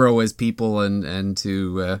grow as people and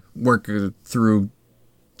to work through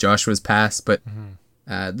Joshua's past. But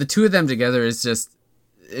the two of them together is just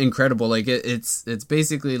incredible. Like it's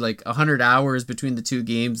basically like 100 hours between the two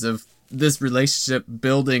games of this relationship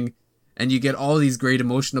building, and you get all these great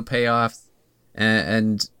emotional payoffs,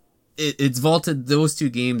 and it's vaulted those two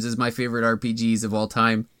games as my favorite RPGs of all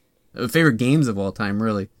time, favorite games of all time,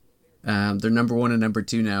 really. They're number 1 and number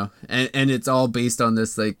 2 now, and it's all based on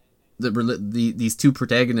this, like these two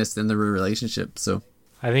protagonists and their relationship. So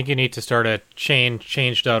I think you need to start a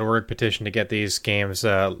change.org petition to get these games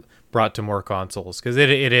brought to more consoles, because it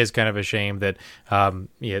is kind of a shame that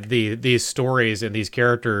these stories and these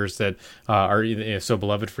characters that are so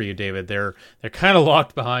beloved for you, David, they're kind of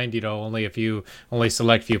locked behind only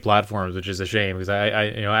select few platforms, which is a shame, because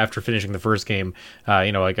I after finishing the first game, I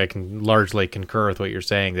can largely concur with what you're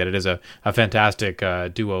saying, that it is a fantastic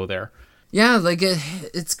duo there. Yeah, like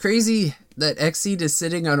it's crazy that Xseed is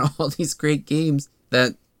sitting on all these great games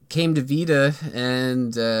that came to Vita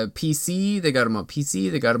and PC. They got them on PC.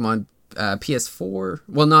 They got them on PS4.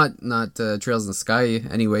 Well, not Trails in the Sky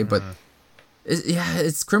anyway, but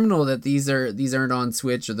it's criminal that these aren't on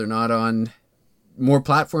Switch, or they're not on more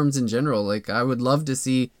platforms in general. Like, I would love to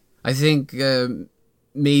see. I think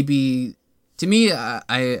maybe. To me,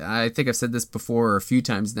 I think I've said this before a few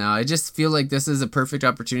times now. I just feel like this is a perfect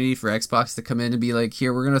opportunity for Xbox to come in and be like,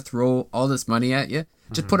 here, we're going to throw all this money at you.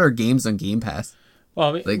 Just put our games on Game Pass.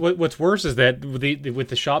 Well, I mean, what's worse is that with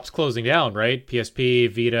the shops closing down, right? PSP,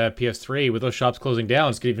 Vita, PS3, with those shops closing down,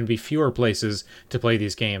 it's going to even be fewer places to play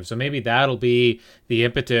these games. So maybe that'll be the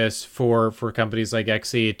impetus for companies like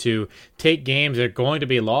Xseed to take games that are going to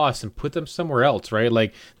be lost and put them somewhere else, right?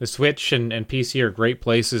 Like the Switch and PC are great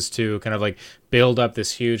places to kind of like build up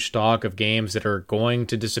this huge stock of games that are going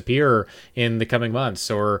to disappear in the coming months,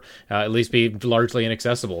 or at least be largely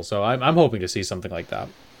inaccessible. So I'm hoping to see something like that.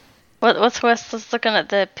 What's worse is looking at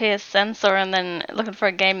the PS sensor and then looking for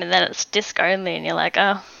a game and then it's disc only and you're like,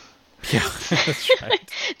 oh. Yeah, that's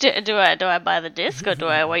right. do I buy the disc or do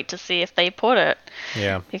I wait to see if they port it?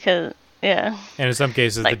 Yeah. Because, yeah. And in some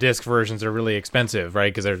cases, the disc versions are really expensive,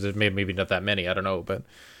 right? Because there's maybe not that many. I don't know, but...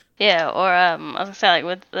 Yeah, or I was gonna say, like,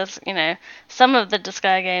 with this, some of the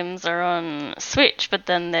Disgaea games are on Switch, but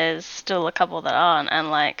then there's still a couple that aren't. And,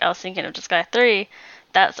 like, I was thinking of Disgaea 3...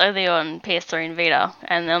 That's only on PS3 and Vita,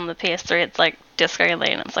 and on the PS3 it's like disc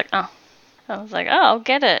only, and it's like, oh. I was like, oh, I'll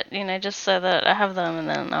get it, just so that I have them, and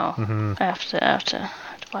then I have to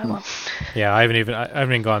buy one. Yeah, I haven't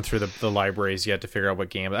even gone through the libraries yet to figure out what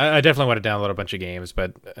game. I definitely want to download a bunch of games,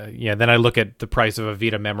 but then I look at the price of a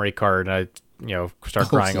Vita memory card, and I start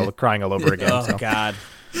crying all over again. Oh God,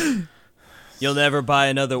 you'll never buy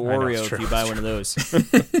another Oreo if you buy one of those.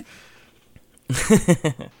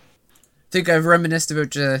 I think I've reminisced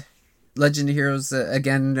about Legend of Heroes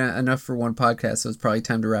again enough for one podcast, so it's probably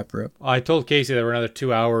time to wrap her up. I told Casey there were another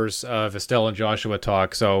 2 hours of Estelle and Joshua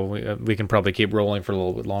talk, so we can probably keep rolling for a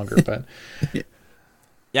little bit longer. But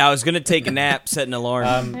yeah, I was gonna take a nap, set an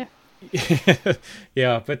alarm.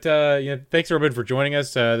 Yeah, but thanks everybody for joining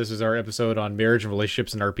us. This is our episode on marriage and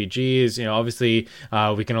relationships and RPGs. Obviously,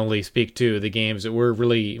 we can only speak to the games that we're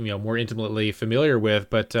really more intimately familiar with.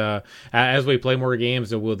 But as we play more games,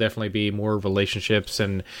 there will definitely be more relationships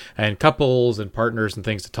and couples and partners and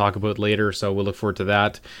things to talk about later. So we'll look forward to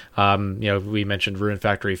that. We mentioned Rune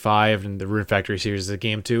Factory 5 and the Rune Factory series is a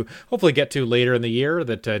game to hopefully get to later in the year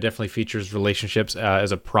that definitely features relationships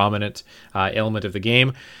as a prominent element of the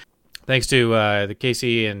game. Thanks to the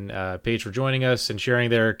Casey and Paige for joining us and sharing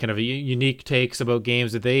their kind of unique takes about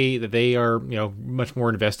games that they are much more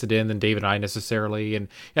invested in than Dave and I necessarily. And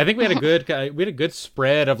I think we had a good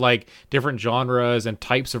spread of like different genres and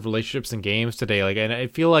types of relationships in games today. Like, and I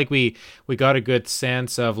feel like we got a good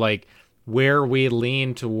sense of like where we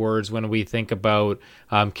lean towards when we think about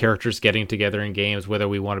characters getting together in games, whether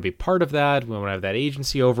we want to be part of that, we want to have that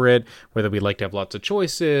agency over it, whether we like to have lots of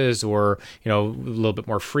choices or, a little bit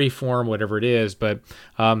more free form, whatever it is. But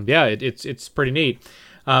it's pretty neat.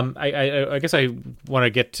 I guess I want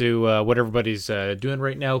to get to what everybody's doing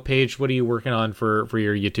right now. Paige, what are you working on for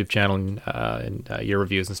your YouTube channel and your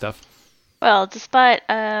reviews and stuff? Well, despite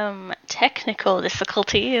technical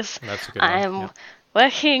difficulties, that's a good one. I'm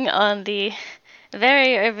working on the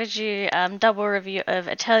very overdue double review of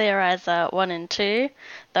Atelier Ryza 1 and 2,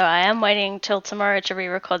 though I am waiting till tomorrow to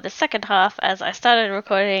re-record the second half, as I started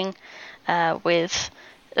recording with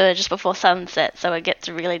just before sunset, so it gets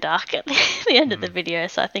really dark at the end of the video,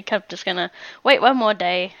 so I think I'm just going to wait one more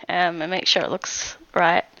day and make sure it looks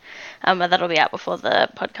right, but that'll be out before the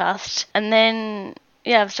podcast. And then,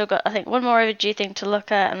 yeah, I've still got, I think, one more overdue thing to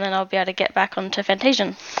look at, and then I'll be able to get back onto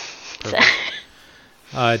Fantasian. So.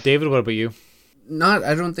 David, what about you?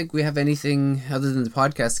 I don't think we have anything other than the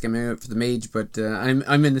podcast coming out for the Mage, but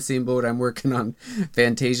I'm in the same boat. I'm working on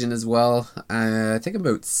Fantasian as well. I think I'm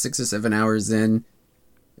about 6 or 7 hours in,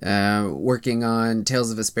 working on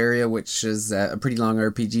Tales of Vesperia, which is a pretty long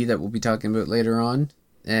RPG that we'll be talking about later on.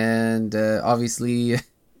 And obviously,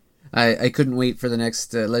 I couldn't wait for the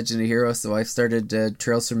next Legend of Heroes, so I started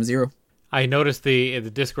Trails from Zero. I noticed the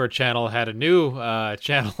Discord channel had a new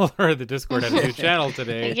channel, or the Discord had a new channel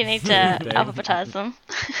today. You need to alphabetize them.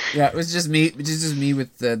 Yeah, it was just me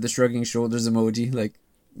with the shrugging shoulders emoji. Like,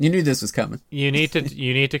 you knew this was coming. You need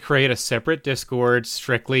to create a separate Discord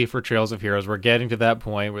strictly for Trails of Heroes. We're getting to that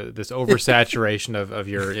point where this oversaturation of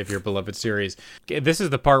your beloved series. This is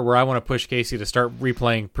the part where I want to push Casey to start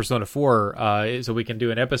replaying Persona 4, so we can do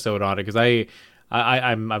an episode on it, because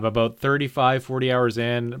I'm about 35, 40 hours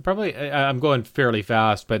in. Probably I'm going fairly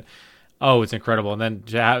fast, but Oh, it's incredible. And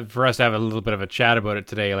then for us to have a little bit of a chat about it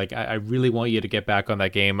today, like I really want you to get back on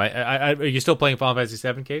that game. Are you still playing Final Fantasy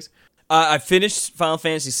VII, Case? I finished Final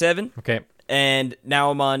Fantasy VII. Okay. And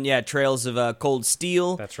now I'm on, Trails of Cold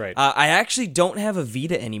Steel. That's right. I actually don't have a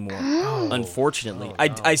Vita anymore, unfortunately. Oh,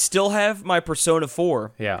 no. I still have my Persona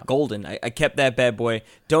 4 Golden. I kept that bad boy.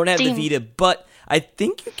 Don't have Steam. the Vita, but I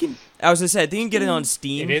think you can... I was going to say, I think you can get it on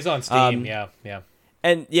Steam. It is on Steam, yeah.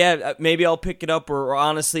 And maybe I'll pick it up, or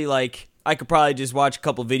honestly, like, I could probably just watch a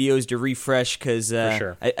couple videos to refresh, because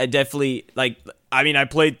sure. I definitely, like, I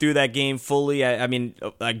played through that game fully. I mean,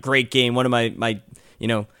 a great game. One of my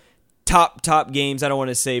top games. I don't want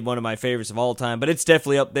to say one of my favorites of all time, but it's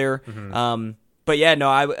definitely up there. Mm-hmm. But yeah,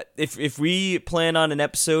 no, if we plan on an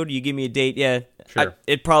episode, you give me a date, Sure.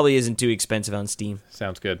 It probably isn't too expensive on Steam.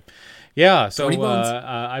 Sounds good. Yeah, so 20 bones.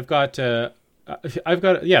 I've got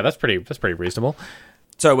that's pretty reasonable.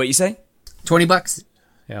 Sorry, what you say? $20.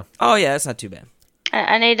 Yeah. Oh yeah, that's not too bad.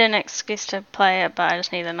 I need an excuse to play it, but I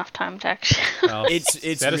just need enough time to actually. Well, It's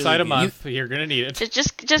set really aside a good. month. You're gonna need it.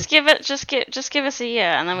 just give us a year,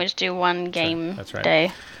 and then we just do one game That's right.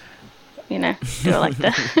 day. Do it like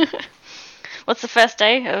the. What's the first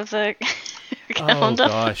day of the calendar? Oh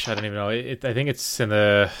gosh, I don't even know. I think it's in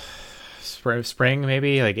the spring,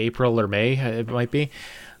 maybe like April or May. It might be.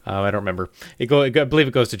 I don't remember. I believe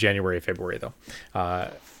it goes to January, February though.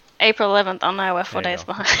 April 11th. Oh no, we're 4 There you days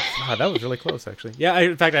go. behind. Wow, that was really close, actually. Yeah,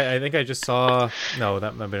 in fact, I think I just saw... No,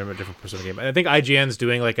 that might have been a different Persona game. I think IGN's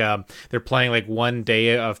doing, like, they're playing, like, one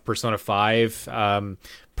day of Persona 5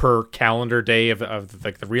 per calendar day of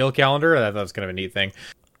like, the real calendar. I thought that was kind of a neat thing.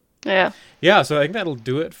 Yeah. Yeah, so I think that'll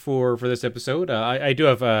do it for this episode. I do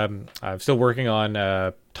have... I'm still working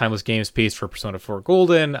on Timeless Games piece for Persona 4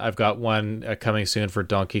 Golden. I've got one coming soon for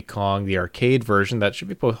Donkey Kong, the arcade version. That should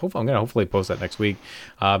be I'm going to hopefully post that next week.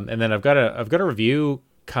 And then I've got a review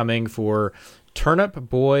coming for Turnip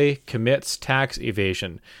Boy Commits Tax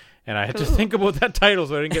Evasion. And I had to think about that title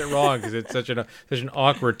so I didn't get it wrong, because it's such an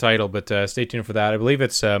awkward title. But stay tuned for that. I believe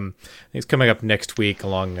it's coming up next week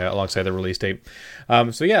alongside the release date.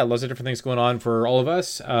 So yeah, lots of different things going on for all of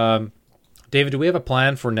us. David, do we have a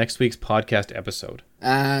plan for next week's podcast episode?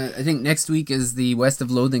 I think next week is the West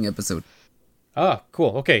of Loathing episode. Ah,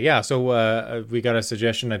 cool. Okay, yeah. So we got a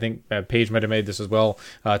suggestion. I think Paige might have made this as well,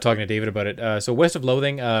 talking to David about it. So West of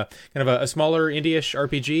Loathing, kind of a smaller indie-ish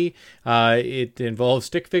RPG. It involves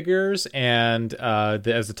stick figures, and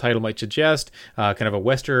as the title might suggest, kind of a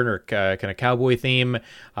Western or kind of cowboy theme.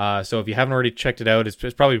 So if you haven't already checked it out,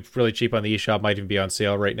 it's probably really cheap on the eShop. Might even be on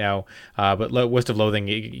sale right now. But West of Loathing,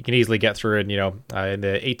 you can easily get through it, in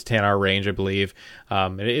the 8 to 10 hour range, I believe.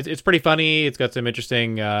 And it's pretty funny. It's got some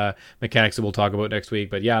interesting mechanics that we'll talk about next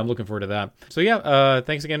week, but yeah, I'm looking forward to that. So yeah,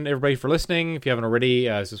 thanks again everybody for listening. If you haven't already,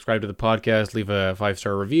 subscribe to the podcast, leave a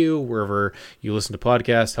 5-star review wherever you listen to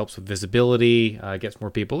podcasts. Helps with visibility, gets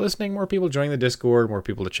more people listening, more people joining the Discord, more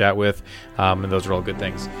people to chat with, and those are all good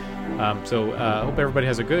things. So hope everybody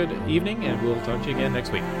has a good evening, and we'll talk to you again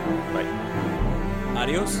next week. Bye.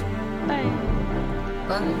 Adios. Bye.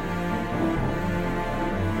 Bye.